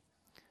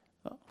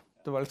 ja,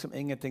 det var liksom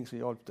ingenting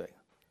som hjalp deg,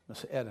 men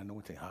så er det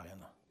noen ting her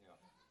inne.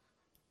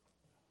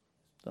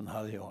 Den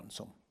hellige ånd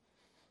som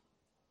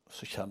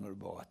så kjenner du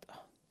bare at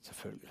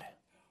selvfølgelig,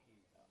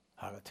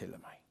 Herre til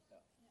meg.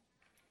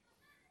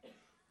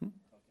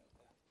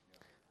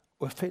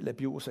 Og Philip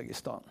gjorde seg i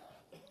stand.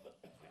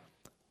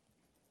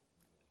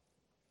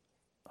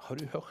 Har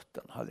du hørt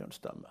den hellige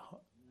ånds stemme?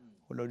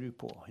 Holder du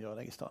på å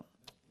gjøre deg i stand?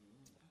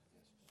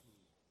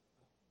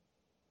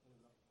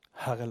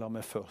 Herre, la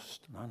meg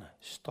først. Nei,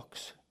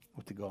 straks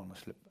måtte garnet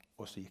slippe.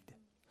 Og så gikk de.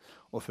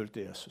 Og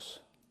fulgte Jesus.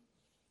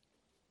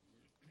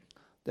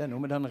 Det er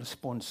noe med den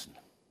responsen.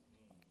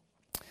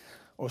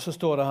 Og så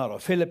står det her da,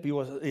 Philip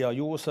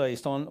gjorde seg i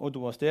stand og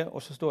dro av sted, og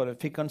så står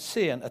det, fikk han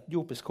se en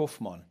etiopisk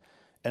hoffmann,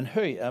 en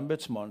høy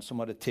embetsmann som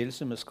hadde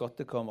tilsyn med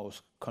skattekammer hos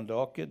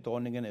Kandake,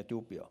 dronningen i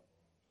Etiopia.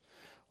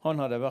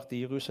 Han hadde vært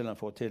i Jerusalem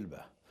for å tilbe.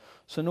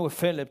 Så nå er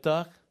Philip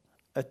der,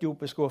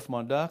 etiopisk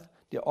hoffmann der,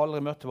 de har aldri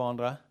møtt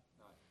hverandre.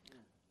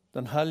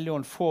 Den hellige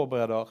ånd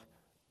forbereder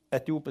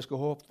etiopiske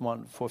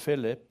hoffmann for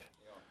Philip,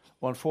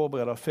 og han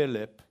forbereder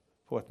Philip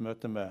på et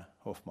møte med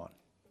hoffmannen,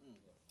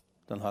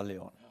 den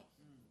hellige ånd.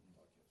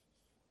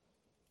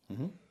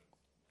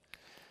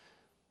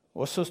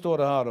 Og så står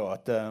det her da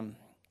at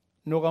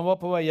når han var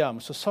på vei hjem,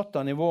 så satt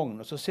han i vognen,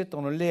 og så sitter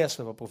han og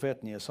leser fra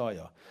profeten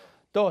Jesaja.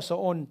 Da sa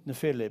ånden til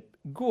Philip,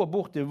 gå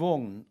bort til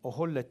vognen og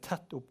hold deg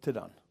tett opp til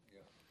den.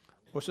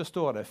 Og så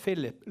står det,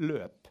 Philip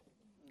løp.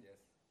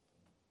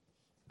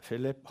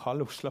 Philip,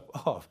 hallo, slapp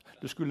av,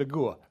 du skulle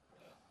gå.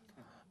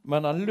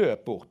 Men han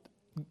løp bort.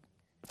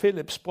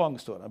 Philip sprang,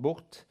 står det,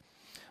 bort.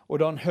 Og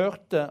da han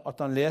hørte at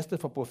han leste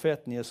fra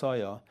profeten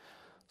Jesaja,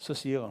 så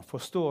sier han,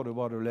 forstår du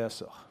hva du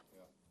leser?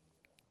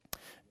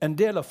 En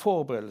del av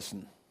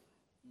forberedelsen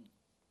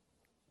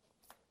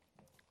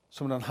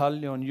som den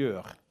hellige ånd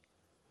gjør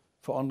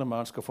for andre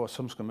mennesker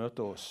som skal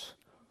møte oss,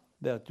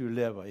 det er at du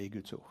lever i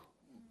Guds ord.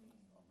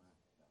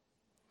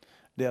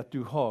 Det er at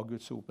du har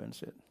Guds ord på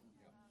innsiden.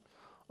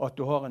 At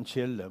du har en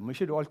kilde. Om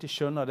ikke du alltid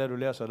skjønner det du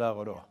leser der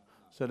og da,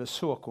 så er det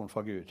såkorn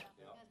fra Gud,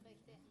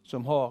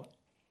 som har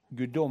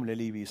guddommelig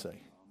liv i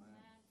seg.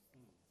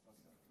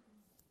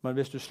 Men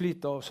hvis du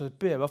sliter av, så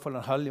be i hvert fall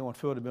den hellige ånd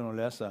før du begynner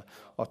å lese,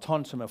 at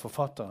han som er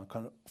forfatteren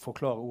kan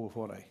forklare ordet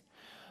for deg.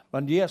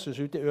 Men Jesus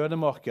ute i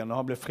ødemarken, når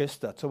han ble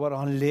fristet, så var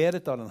det han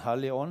ledet av den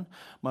hellige ånd.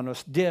 Men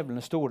når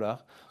djevelen stod der,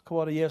 hva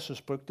var det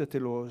Jesus brukte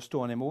til å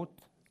stå han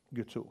imot?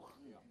 Guds ord.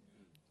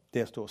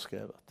 Det står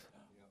skrevet.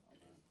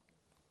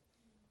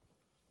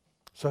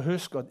 Så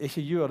husk at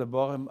ikke gjør det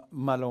bare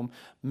mellom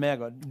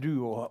meg og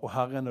du og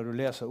Herren når du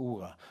leser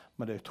ordet,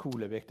 men det er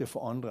utrolig viktig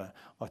for andre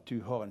at du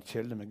har en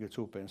kilde med Guds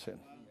ord på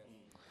innsiden.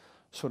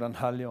 Så den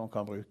hellige ånd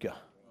kan bruke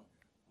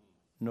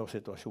når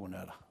situasjonen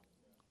er der.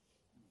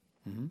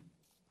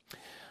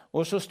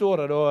 Og så står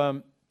det da,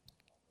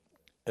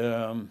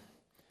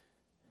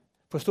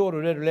 forstår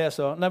du det du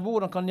leser? Nei,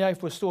 hvordan kan jeg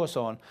forstå,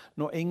 sa han,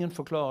 når ingen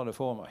forklarer det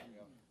for meg?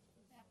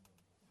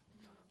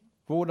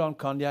 Hvordan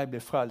kan jeg bli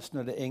frelst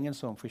når det er ingen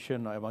som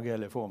forkynner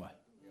evangeliet for meg?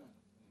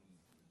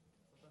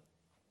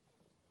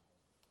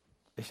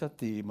 Ikke at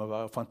de må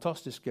være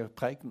fantastiske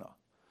preikener.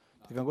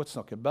 De kan godt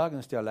snakke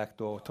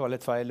bergensdialekt og ta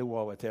litt feil ord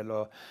av og til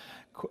og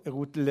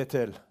rote litt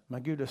til.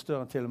 Men Gud er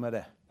større enn til og med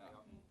det.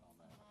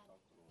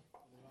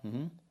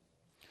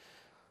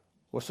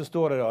 Og så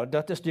står det da,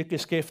 dette stykket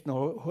i skriften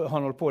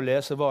han holdt på å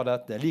lese var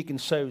dette. Lik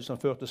en sau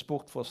som førtes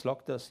bort for å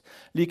slaktes.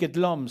 Lik et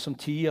lam som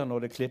tier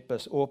når det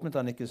klippes, åpnet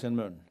han ikke sin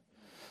munn.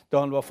 Da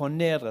han var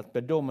fornedret,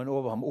 ble dommen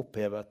over ham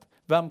opphevet.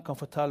 Hvem kan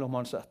fortelle om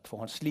hans ett,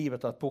 for hans liv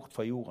er tatt bort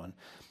fra jorden.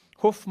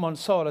 Hoffmann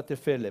sa det til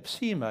Philip,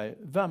 si meg,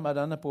 hvem er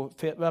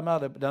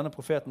det denne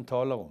profeten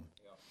taler om?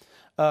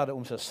 Er det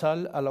om seg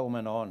selv eller om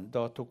en annen?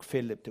 Da tok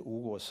Philip til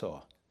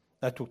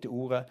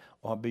ordet,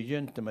 og han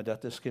begynte med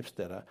dette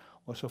skriftstedet,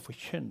 og så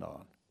forkynner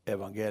han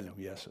evangeliet om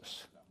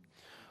Jesus.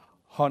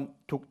 Han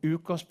tok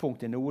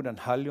utgangspunkt i noe den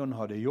hellige ånd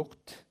hadde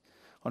gjort.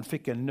 Han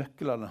fikk en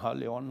nøkkel av den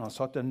hellige ånd. Han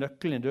satte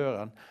nøkkelen i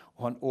døren,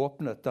 og han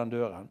åpnet den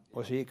døren,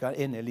 og så gikk han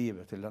inn i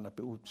livet til denne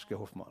epiodiske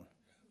hoffmannen.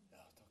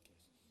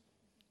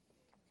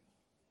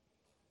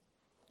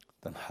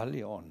 Den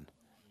hellige ånd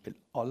vil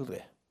aldri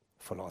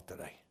forlate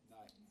deg.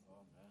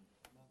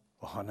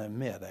 Og han er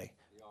med deg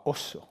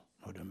også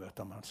når du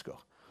møter mennesker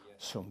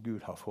som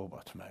Gud har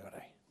forberedt for meg og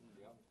deg.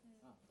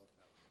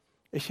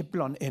 Ikke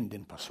bland inn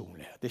din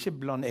personlighet. Ikke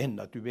bland inn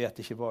at du vet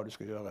ikke hva du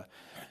skal gjøre.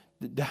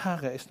 Det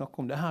her jeg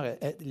snakker om, det her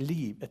er et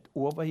liv, et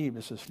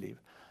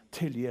overgivelsesliv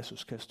til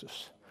Jesus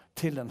Kristus,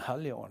 til den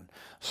hellige ånd,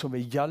 som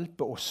vil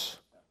hjelpe oss.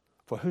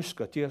 For husk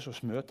at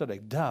Jesus møter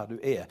deg der du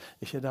er,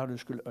 ikke der du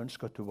skulle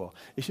ønske at du var.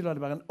 Ikke la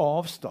det være en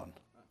avstand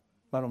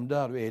mellom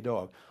der du er i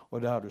dag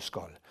og der du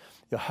skal.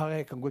 Ja, Herre,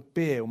 jeg kan godt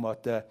be om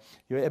at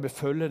jeg vil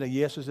følge deg,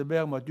 Jesus. Jeg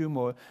ber om at du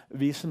må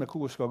vise meg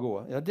hvor jeg skal gå.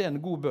 Ja, det er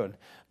en god bønn.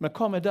 Men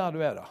hva med der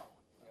du er da?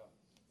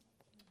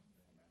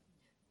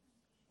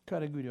 Hva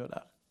er det Gud gjør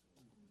der?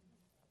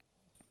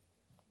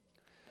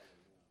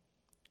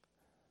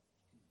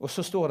 Og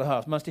så står det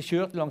her, mens de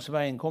kjørte langs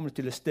veien, kom de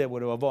til et sted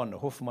hvor det var vann,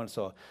 og hoffmannen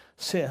sa,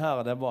 se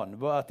her er det vann,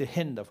 hva er til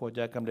hinder for at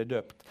jeg kan bli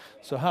døpt?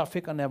 Så her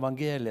fikk han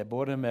evangeliet,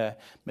 både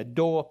med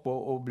dåp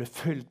og ble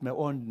fylt med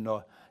ånden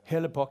og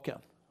hele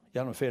pakken,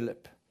 gjennom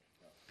Philip.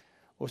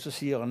 Og så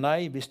sier han,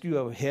 nei, hvis du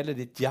av hele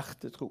ditt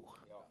hjerte tror.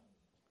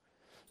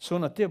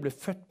 Sånn at det å bli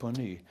født på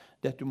ny,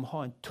 det er at du må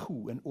ha en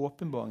tro, en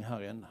åpenbaring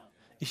her inne.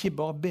 Ikke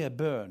bare be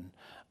bønn,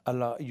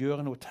 eller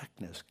gjøre noe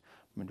teknisk,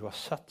 men du har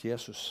sett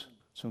Jesus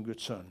som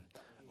Guds sønn,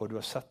 og du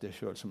har sett deg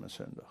selv som en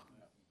synder.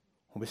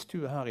 Og hvis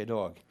du er her i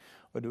dag,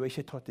 og du har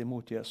ikke tatt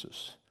imot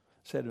Jesus,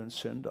 så er du en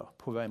synder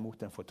på vei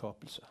mot en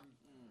fortapelse.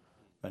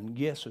 Men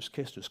Jesus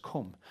Kristus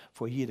kom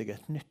for å gi deg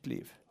et nytt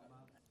liv.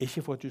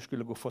 Ikke for at du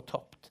skulle gå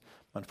fortapt,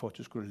 men for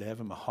at du skulle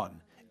leve med han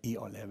i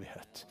all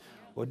evighet.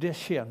 Og det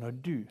skjer når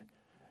du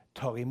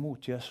tar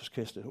imot Jesus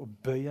Kristus og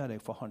bøyer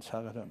deg for hans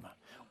herredømme.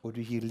 Og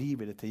du gir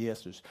livet ditt til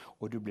Jesus,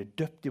 og du blir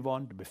døpt i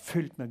vann, du blir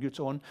fylt med Guds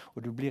ånd,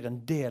 og du blir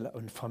en del av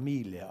en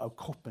familie av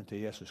kroppen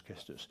til Jesus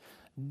Kristus.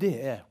 Det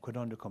er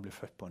hvordan du kan bli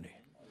født på ny.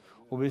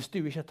 Og hvis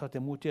du ikke har tatt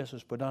imot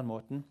Jesus på den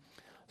måten,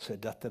 så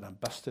er dette den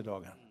beste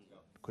dagen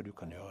hvor du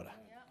kan gjøre det.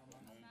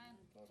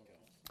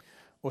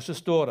 Og så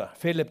står det,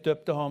 Philip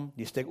døpte ham,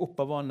 de steg opp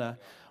av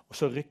vannet, og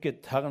så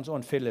rykket Herrens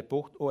ånd Philip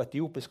bort, og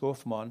etiopisk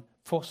hoffmann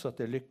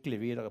fortsatte lykkelig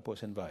videre på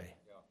sin vei.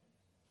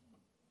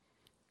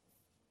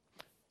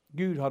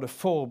 Gud hadde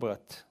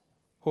forberedt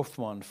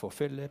hoffmannen for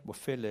Philip, og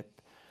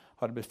Philip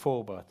hadde blitt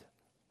forberedt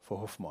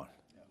for hoffmannen.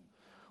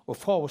 Og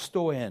fra å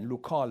stå i en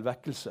lokal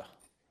vekkelse,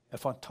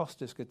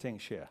 fantastiske ting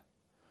skjer,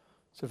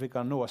 så fikk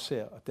han nå se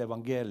at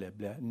evangeliet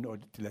ble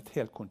nådd til et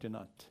helt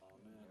kontinent.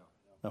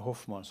 Med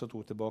hoffmannen som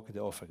dro tilbake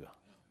til Afrika.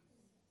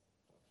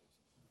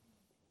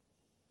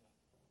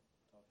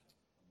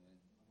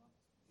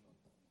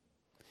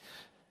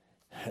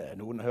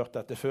 Noen har hørt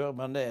dette før,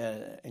 men det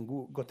er en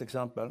godt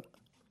eksempel.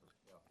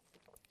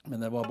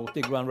 Men jeg var borte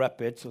i Grand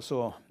Rapids, og så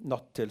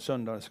natt til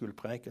søndag jeg skulle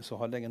preke, så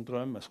hadde jeg en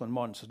drøm. Jeg så en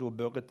mann som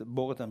stod og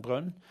boret en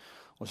brønn,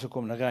 og så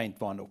kom det rent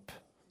vann opp.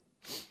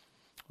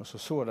 Og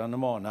så denne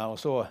mannen her, og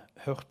så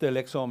hørte jeg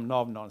liksom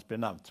navnet hans bli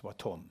nevnt, som var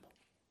Tom.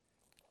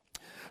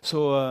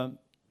 Så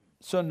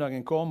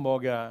søndagen kom,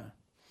 og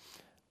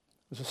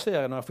så ser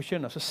jeg, når jeg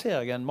forkynner, så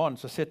ser jeg en mann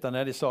som sitter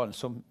nede i salen,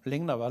 som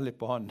ligner veldig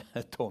på han,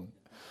 Tom.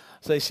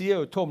 Så jeg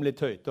sier jo Tom litt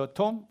høyt, og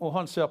Tom, og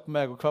han ser på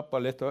meg og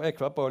kvapper litt, og jeg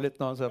kvapper litt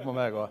når han ser på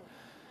meg.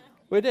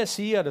 Og i det jeg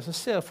sier det, så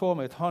ser jeg for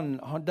meg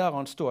at der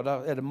han står,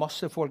 der er det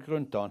masse folk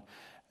rundt han,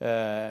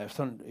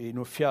 sånn, i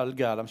noen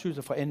fjellgreier, de ser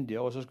ut fra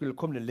India, og så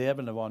kom det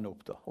levende vann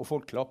opp da, og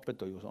folk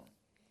klappet og gjorde sånn.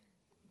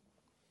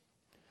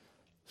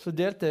 Så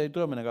delte jeg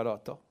drømmen jeg hadde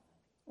hatt da,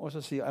 og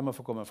så sier jeg må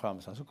få komme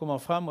frem. Så kommer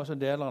han frem, og så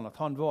deler han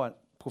at han var en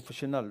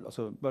profesjonell,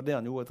 altså var det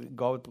han gjorde,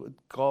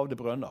 gravde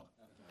brønner.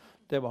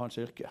 Det var hans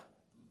yrke.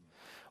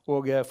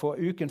 Og for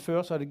uken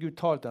før så hadde Gud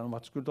talt ham om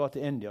at han skulle dra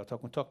til India og ta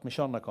kontakt med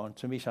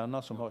Chandrakant, som vi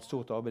kjenner, som har et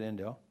stort arbeid i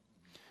India.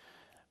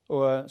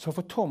 Og, så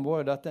for Tom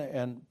var jo dette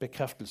en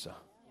bekreftelse.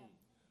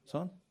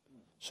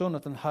 Sånn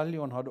at den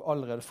Hellige Ånd hadde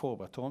allerede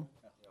forberedt Tom,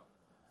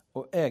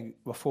 og jeg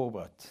var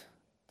forberedt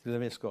til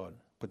en viss grad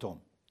på Tom.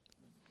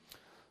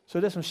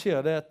 Så det som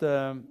skjer, det er at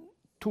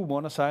 2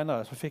 måneder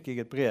senere så fikk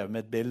jeg et brev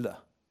med et bilde,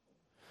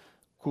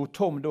 hvor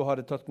Tom da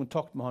hadde tatt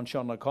kontakt med han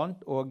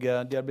Chandrakant, og de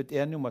hadde blitt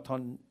enige om at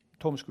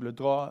Tom skulle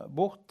dra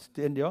bort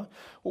til India,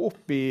 og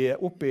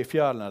opp i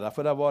fjellene der,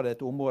 for der var det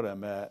et område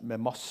med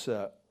masse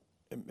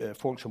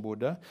folk som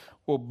bodde,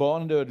 og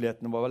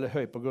barnedødeligheten var veldig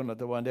høy på grunn av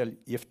at det var en del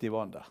giftig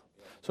vann der.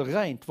 Så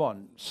rent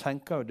vann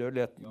senker jo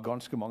dødeligheten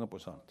ganske mange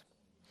prosent.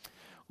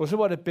 Og så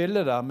var det et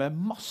bilde der med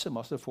masse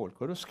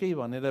folk, og da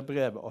skriver han i det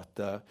brevet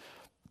at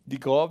de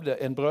gravde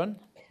en brønn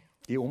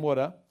i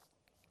området,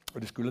 og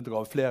de skulle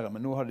grave flere,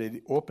 men nå hadde de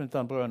åpnet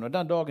den brønnen. Og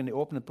den dagen de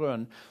åpnet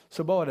brønnen,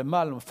 så var det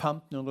mellom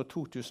 1500 og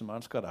 2000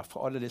 mennesker der,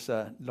 fra alle disse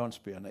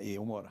landsbyene i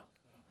området.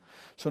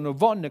 Så når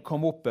vannet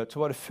kom opp, så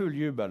var det full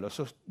jubel, og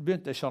så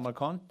begynte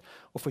Chandrakant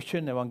å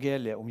forkynne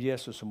evangeliet om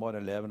Jesus som var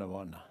det levende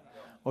vannet.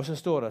 Og så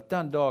står det at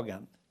den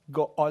dagen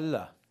ga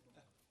alle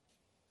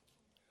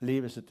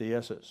livet sitt til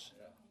Jesus.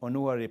 Og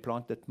nå har de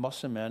plantet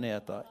masse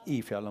menigheter i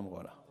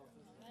fjellområdet.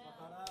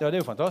 Ja, det er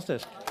jo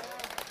fantastisk.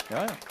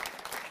 Ja.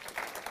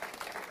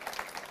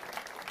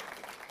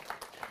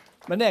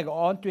 Men jeg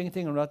ante jo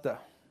ingenting om dette.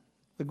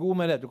 Det gode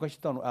med det, du kan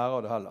ikke ta noe ære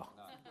av det heller.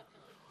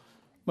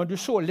 Men du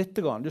så litt,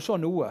 du så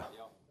noe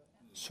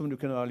som du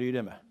kunne være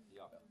lydig med.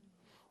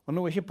 Og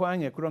nå er ikke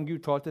poenget hvordan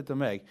Gud talte til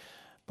meg.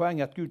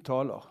 Poenget er at Gud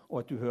taler,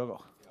 og at du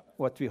hører,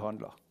 og at vi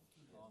handler.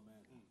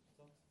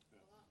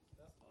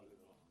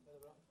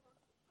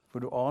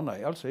 For du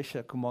aner altså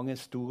ikke hvor mange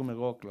store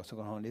mirakler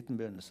som kan ha en liten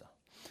begynnelse.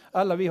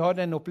 Eller vi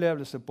hadde en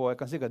opplevelse på, jeg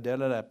kan sikkert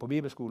dele det på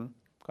Bibelskolen.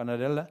 Kan jeg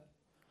dele det?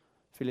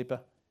 Filippe?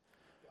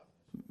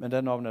 Men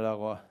det navnet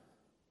der,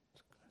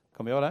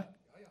 kan vi gjøre det?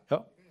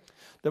 Ja.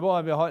 Jeg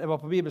var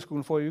på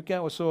Bibelskolen forrige uke,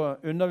 og så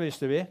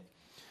underviste vi,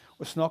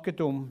 og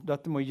snakket om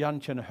dette med å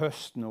gjenkjenne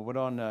høsten, og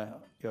hvordan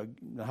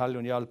Den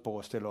Hellige Ånd hjelper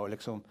oss til å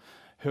liksom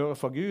høre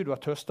fra Gud, og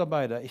at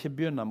høstarbeidet ikke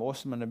begynner med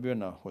oss, men det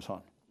begynner hos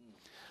han.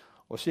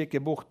 Og så gikk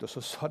jeg bort, og så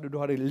hadde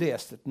jeg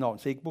lest et navn,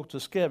 så jeg gikk bort, så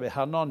skrev jeg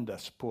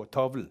Hernandez på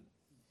tavlen.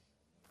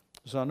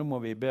 Så sa nå må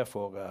vi be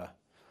for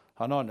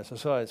Hernandez.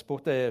 Så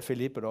spurte jeg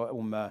Filippe da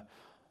om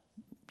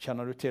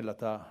kjenner du til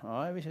dette?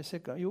 Nei, jeg er ikke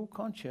sikker. Jo,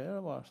 kanskje.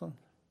 Det var sånn.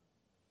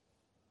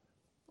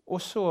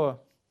 Og så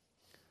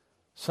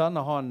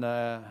sender han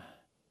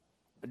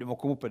du må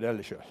komme opp og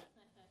dele selv.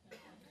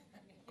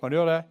 Kan du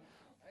gjøre det?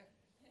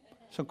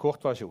 Sånn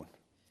kort versjon.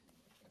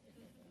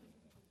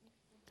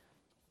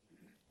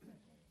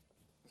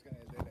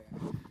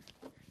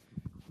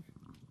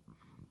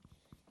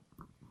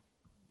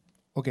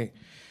 Ok.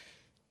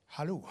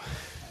 Hallo.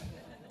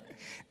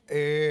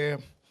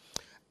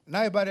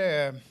 Nei, bare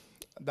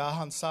da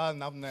han sa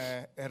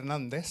navnet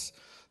Hernandez,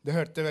 det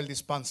hørte veldig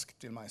spansk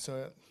til meg.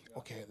 Så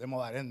ok, det må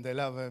være en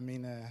del av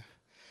mine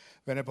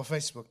venner på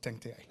Facebook,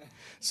 tenkte jeg.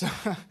 Så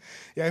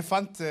jeg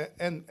fant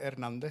en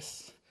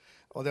Hernandez,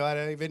 og det var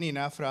en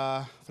venninne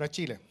fra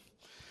Chile.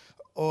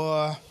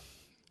 Og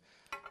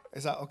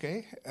jeg sa, ok,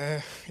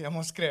 jeg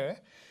må skrive.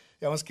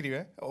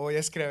 Og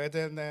jeg skrev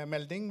en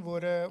melding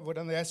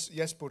hvordan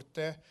jeg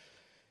spurte,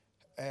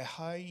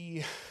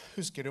 hei,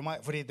 husker du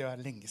meg? Fordi det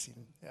var lenge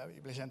siden. Ja, vi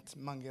ble kjent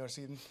mange år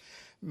siden.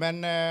 Men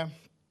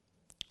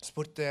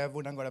spurte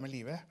hvordan går det med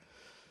livet?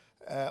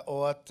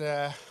 Og at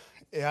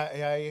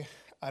jeg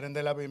er en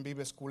del av en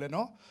bibelskole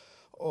nå,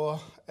 og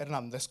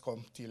Hernandez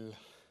kom til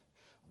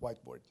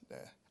whiteboard.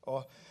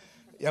 Og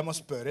jeg må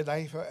spørre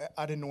deg,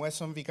 er det noe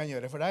som vi kan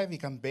gjøre for deg? Vi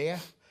kan be,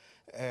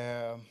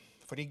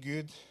 fordi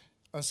Gud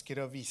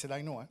ønsker å vise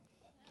deg noe.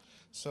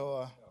 Så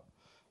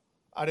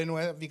er det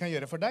noe vi kan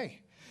gjøre for deg?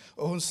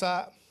 Og hun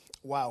sa,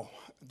 wow,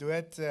 du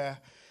vet,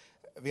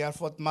 vi har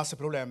fått masse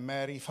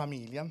problemer i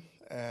familien.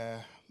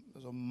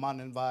 Så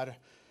mannen var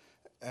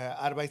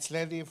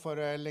arbeidsledig for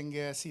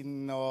lenge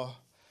siden, og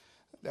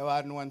det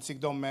var noen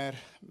sykdommer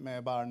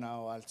med barna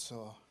og alt,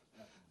 så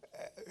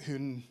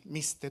hun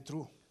mistet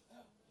tro.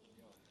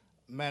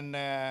 Men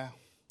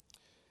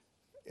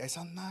jeg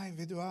sa, nei,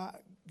 vet du hva?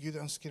 Gud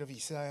ønsker å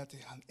vise deg at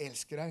han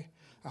elsker deg.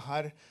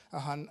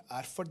 Han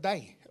er for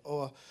deg.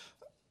 Og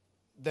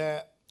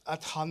det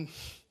at han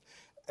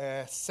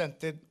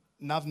sendte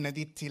navnet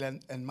ditt til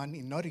en mann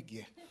i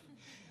Norge,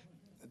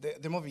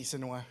 det må vise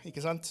noe,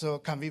 ikke sant? Så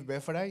kan vi be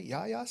for deg?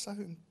 Ja, ja, sa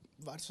hun.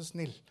 Vær så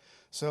snill.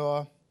 Så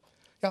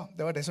ja,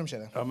 det var det som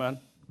skjedde. Amen.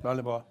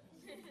 Veldig bra.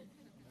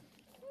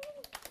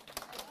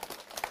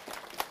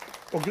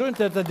 Og grunnen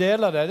til at jeg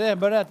deler det, det er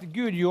bare at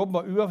Gud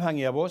jobber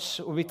uavhengig av oss,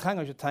 og vi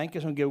trenger ikke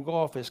tenke sånn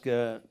geografisk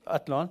et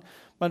eller annet.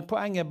 Men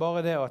poenget er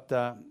bare det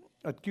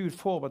at Gud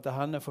forberedte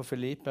henne for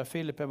Filippe.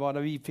 Filippe var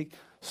da vi fikk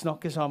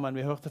snakke sammen,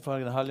 vi hørte fra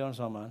Den hellige ånd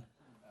sammen.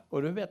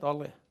 Og du vet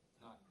aldri.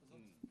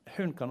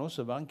 Hun kan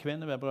også være en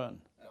kvinne ved brønnen.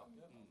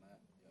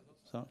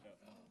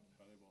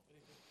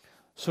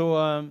 Så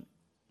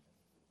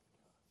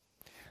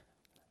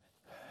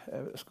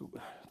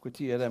hvor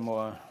tid er det må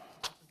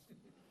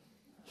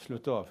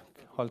slutte av?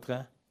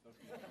 2:30?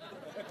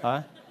 Hæ?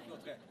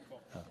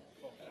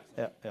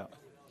 Ja.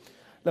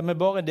 La meg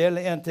bare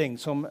dele en ting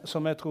som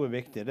jeg tror er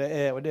viktig.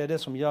 Og det er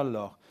det som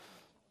gjelder.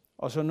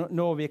 Altså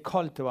når vi er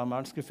kalt til å være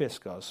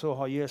menneskefisker, så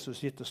har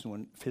Jesus gitt oss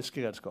noen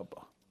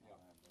fiskeredskaper.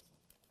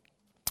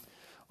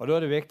 Og da er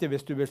det viktig,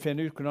 hvis du vil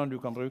finne ut hvordan du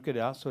kan bruke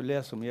det her, så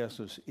les om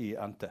Jesus i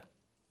NT.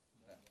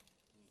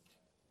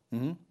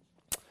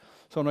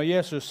 Så når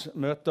Jesus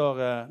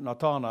møter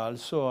Nathanael,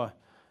 så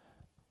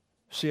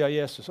sier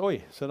Jesus, oi,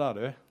 se der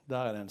du,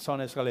 der er det en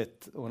sann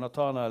israelitt. Og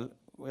Nathanael,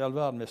 i all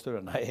verden visste du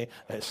det? Nei,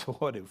 jeg så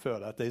det jo før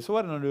dette. Jeg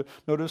så det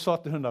når du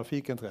satt under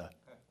fikentreet.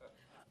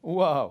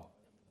 Wow!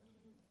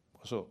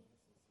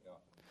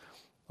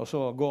 Og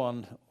så går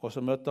han, og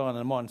så møter han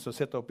en mann som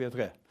sitter oppe i et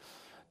tre.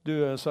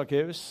 Du,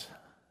 Zacchaeus,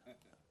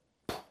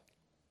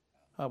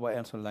 her var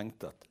en som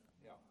lengtet.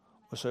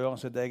 Og så hører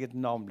han sitt eget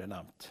navn bli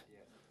nevnt.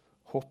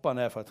 Hopper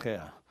ned fra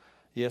treet.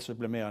 Jesus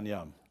ble med han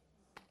hjem.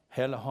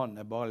 Hele han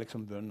er bare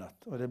liksom bundet.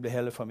 Og det blir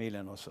hele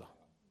familien også.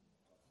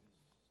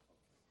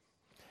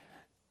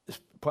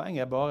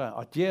 Poenget er bare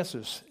at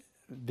Jesus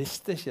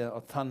visste ikke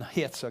at han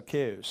het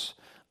Zacchaeus,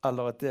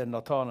 eller at det er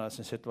Nathanael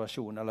sin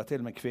situasjon, eller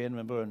til og med kvinnen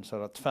med brønnen som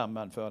hadde hatt 5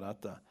 menn før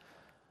dette.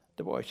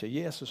 Det var ikke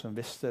Jesus som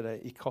visste det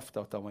i kraft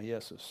av at han var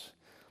Jesus.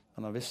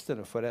 Men han visste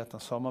det fordi at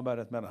han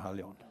samarbeidet med Den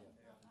hellige ånd.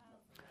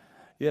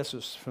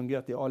 Jesus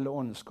fungerte i alle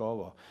åndens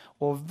gaver.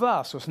 Og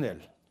vær så snill.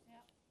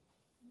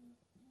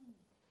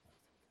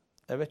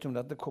 Jeg vet ikke om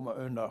dette kommer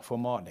under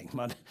formaning,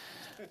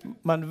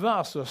 men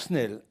vær så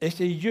snill,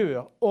 ikke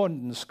gjør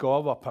åndens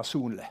gaver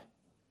personlig.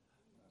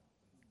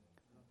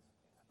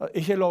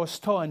 Ikke la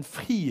oss ta en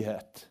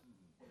frihet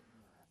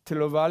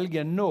til å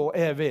velge når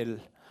jeg vil,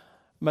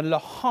 men la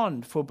han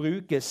få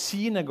bruke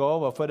sine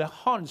gaver, for det er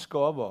hans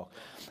gaver.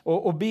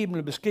 Og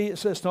Bibelen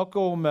snakker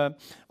om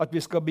at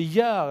vi skal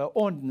begjære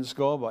åndens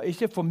gaver.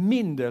 Ikke for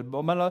min del,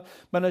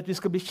 men at vi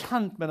skal bli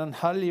kjent med Den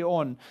hellige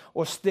ånd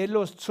og stille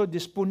oss så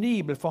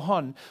disponibel for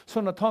han,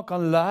 sånn at han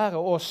kan lære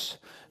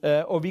oss,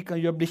 og vi kan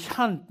bli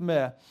kjent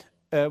med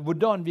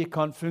hvordan vi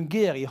kan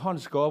fungere i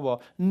hans gaver,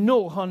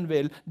 når han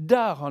vil,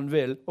 der han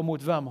vil, og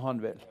mot hvem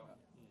han vil.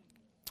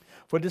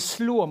 For det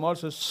slår meg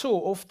altså så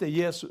ofte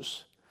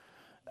Jesus.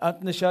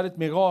 Enten det skjedde et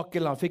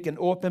mirakel, han fikk en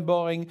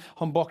åpenbaring,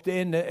 han brakte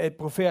inn et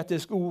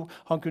profetisk ord,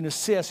 han kunne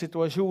se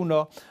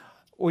situasjoner,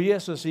 og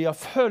Jesus sier,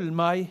 følg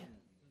meg,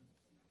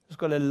 så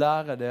skal jeg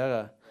lære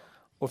dere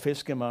å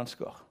fiske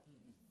mennesker.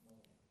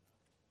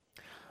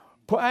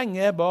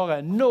 Poenget er bare,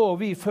 når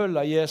vi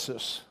følger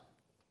Jesus,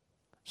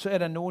 så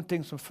er det noen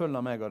ting som følger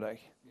meg og deg.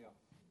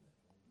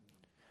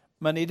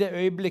 Men i det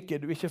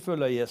øyeblikket du ikke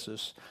følger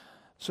Jesus,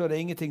 så er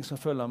det ingenting som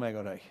følger meg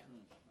og deg.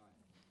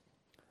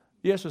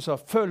 Jesus sa,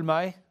 følg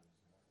meg,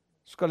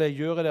 skal jeg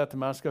gjøre det til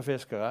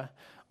menneskefiskere.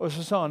 Og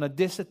så sa han at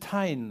disse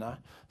tegnene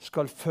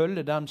skal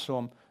følge dem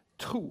som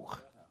tror.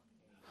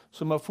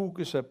 Som har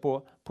fokuset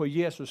på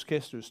Jesus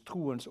Kristus,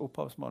 troens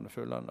opphavsmann og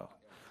fullender.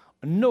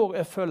 Når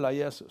jeg følger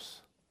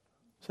Jesus,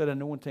 så er det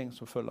noen ting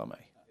som følger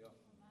meg.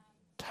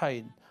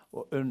 Tegn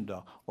og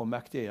under og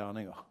mektige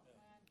gjerninger.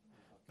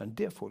 Men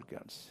det,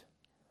 folkens,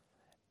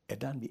 er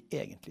den vi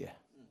egentlig er.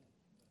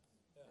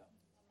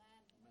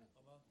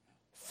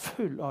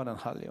 Full av Den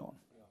hellige ånd.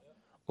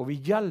 Og vi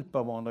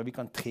hjelper hverandre, vi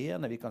kan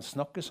trene, vi kan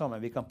snakke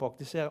sammen, vi kan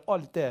praktisere.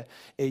 Alt det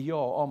er ja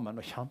og amen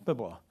og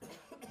kjempebra.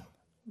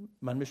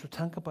 Men hvis du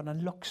tenker på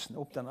den laksen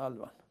opp den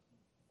elven,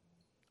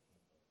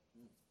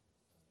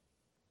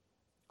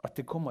 at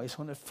det kommer i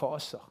sånne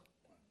faser.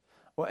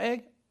 Og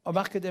jeg har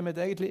merket det i mitt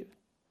eget liv.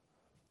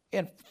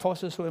 En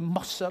fase så er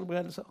masse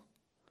helbredelser.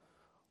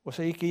 Og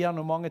så gikk jeg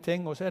gjennom mange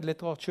ting, og så er det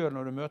litt rart selv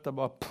når du møter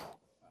bare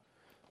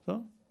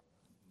sånn.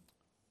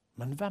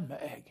 Men hvem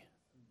er jeg?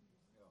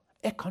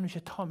 Jeg kan jo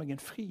ikke ta meg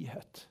en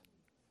frihet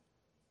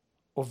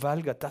og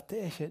velge at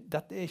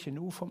dette er ikke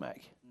noe for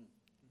meg.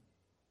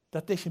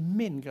 Dette er ikke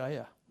min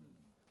greie.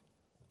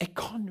 Jeg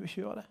kan jo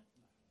ikke gjøre det.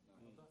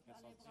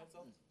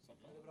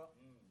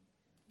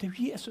 Det er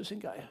jo Jesus sin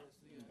greie.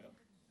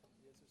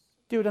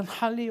 Det er jo den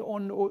hellige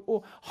ånd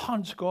og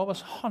hans gaver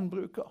som han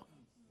bruker.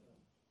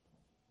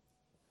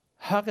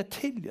 Herre,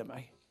 tilgi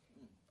meg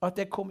at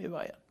jeg kom i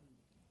veien.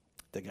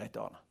 Det er greit,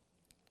 Arne.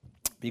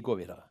 Vi går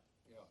videre.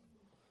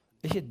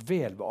 Ikke et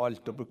vel ved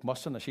alt og bruk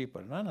masse energi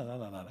på det.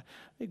 Nei.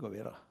 Vi går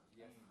videre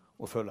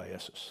og følger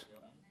Jesus.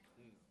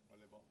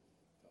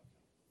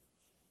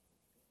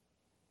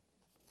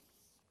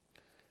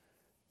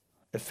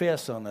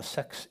 Efeserne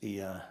 6 i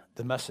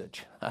The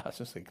Message. Jeg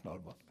synes det er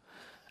knallbra.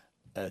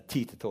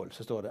 10-12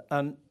 så står det.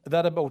 And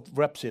that about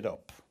wraps it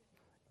up.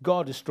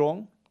 God is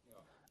strong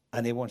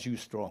and he wants you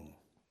strong.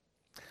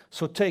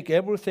 So take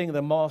everything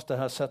the master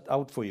has set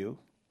out for you,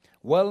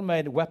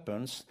 well-made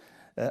weapons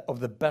of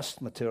the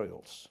best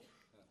materials,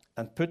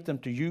 and put them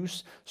to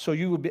use so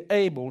you will be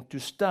able to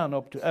stand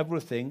up to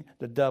everything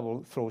the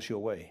devil throws your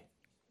way.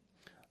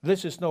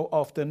 This is no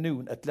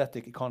afternoon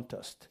athletic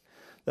contest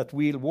that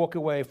we'll walk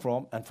away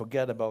from and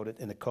forget about it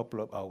in a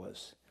couple of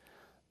hours.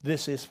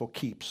 This is for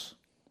keeps.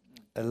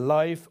 A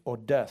life or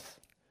death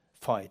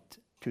fight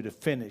to the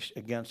finish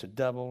against the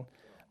devil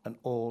and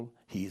all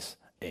his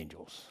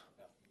angels.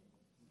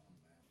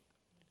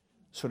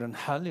 Så den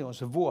hellige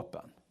ånds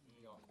våpen,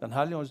 den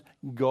hellige ånds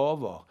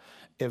gaver,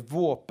 er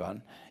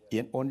våpen i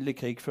en åndelig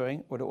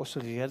krigføring, og det er også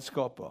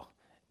redskaper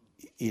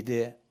i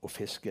det å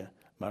fiske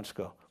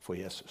mennesker for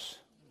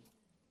Jesus.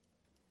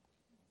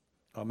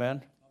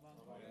 Amen.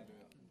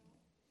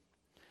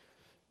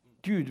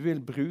 Gud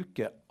vil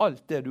bruke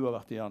alt det du har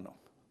vært igjennom.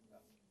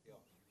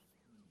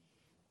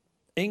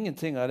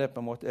 Ingenting av det på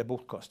en måte er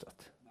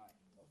bortkastet.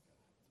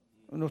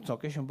 Nå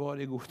snakker jeg ikke om bare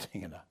de gode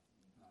tingene.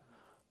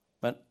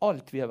 Men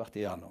alt vi har vært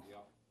igjennom,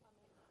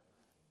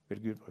 vil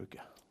Gud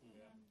bruke.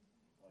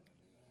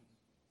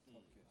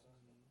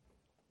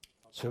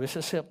 Så hvis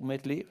jeg ser på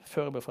mitt liv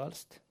før jeg ble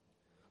frelst,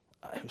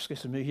 jeg husker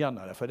ikke så mye igjen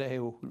av det, for det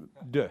er jo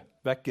død,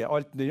 vekke.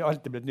 Alt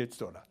er blitt nytt,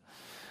 står det.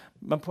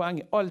 Men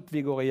poenget, alt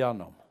vi går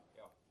igjennom,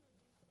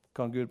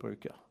 kan Gud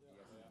bruke.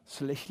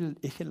 Så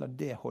ikke la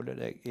det holde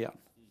deg igjen.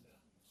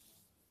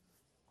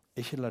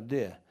 Ikke la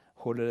det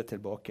holde deg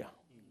tilbake.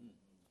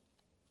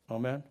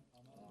 Amen.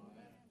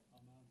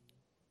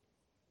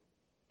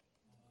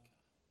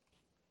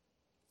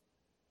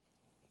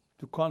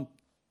 Du kan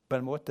på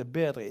en måte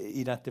bedre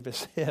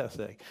identifisere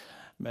seg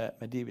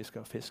med de vi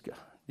skal fiske,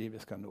 de vi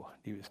skal nå,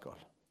 de vi skal.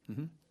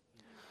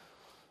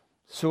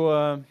 Så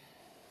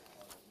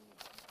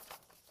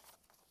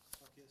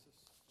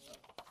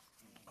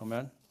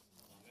amen.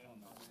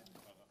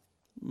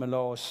 Men la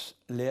oss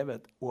leve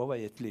et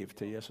overgitt liv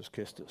til Jesus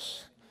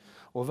Kristus.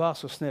 Og vær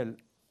så snill,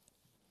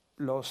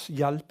 la oss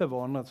hjelpe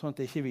hverandre sånn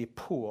at ikke vi er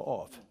på og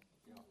av.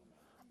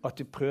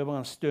 At vi prøver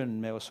en stund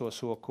med å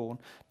så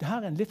korn. Dette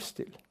er en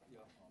livsstil.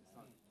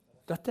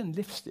 Dette er en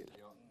livsstil.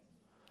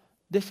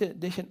 Det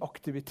er ikke en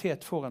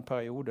aktivitet for en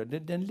periode. Det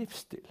er en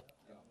livsstil.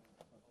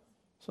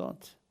 Sånn.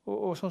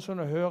 Og sånn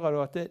som du hører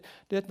at det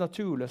er et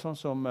naturlig, sånn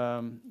som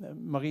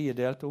Marie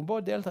delte. Hun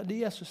bare delte. Det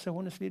er Jesus i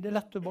hennes liv. Det er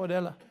lett å bare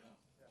dele.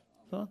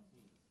 Sånn.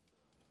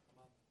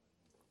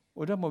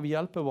 Og da må vi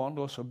hjelpe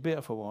hverandre også, og be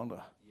for hverandre.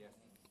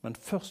 Men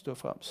først og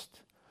fremst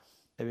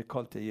er vi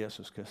kalt til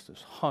Jesus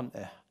Kristus. Han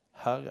er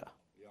Herre.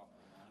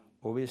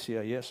 Og vi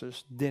sier,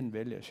 Jesus, din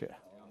vilje skje.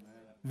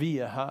 Vi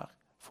er her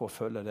for å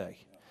følge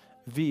deg.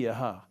 Vi er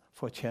her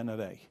for å tjene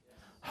deg.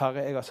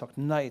 Herre, jeg har sagt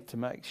nei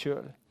til meg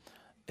selv.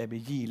 Jeg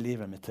vil gi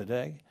livet mitt til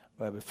deg,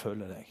 og jeg vil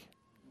følge deg.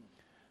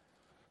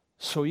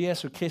 Så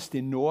Jesu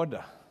Kristi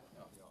nåde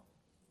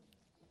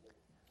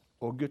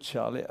og Guds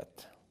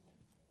kjærlighet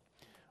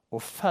og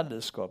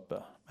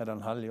fellesskapet med den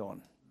hellige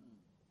ånd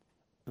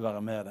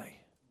være med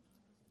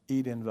deg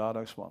i din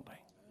hverdagsvandring,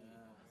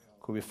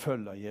 hvor vi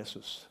følger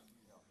Jesus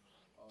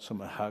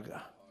som er Herre,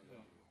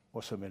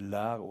 og som vil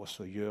lære oss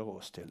å gjøre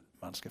oss til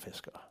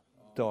menneskefiskere.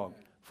 Dag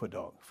for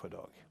dag for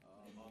dag.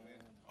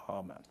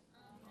 Amen.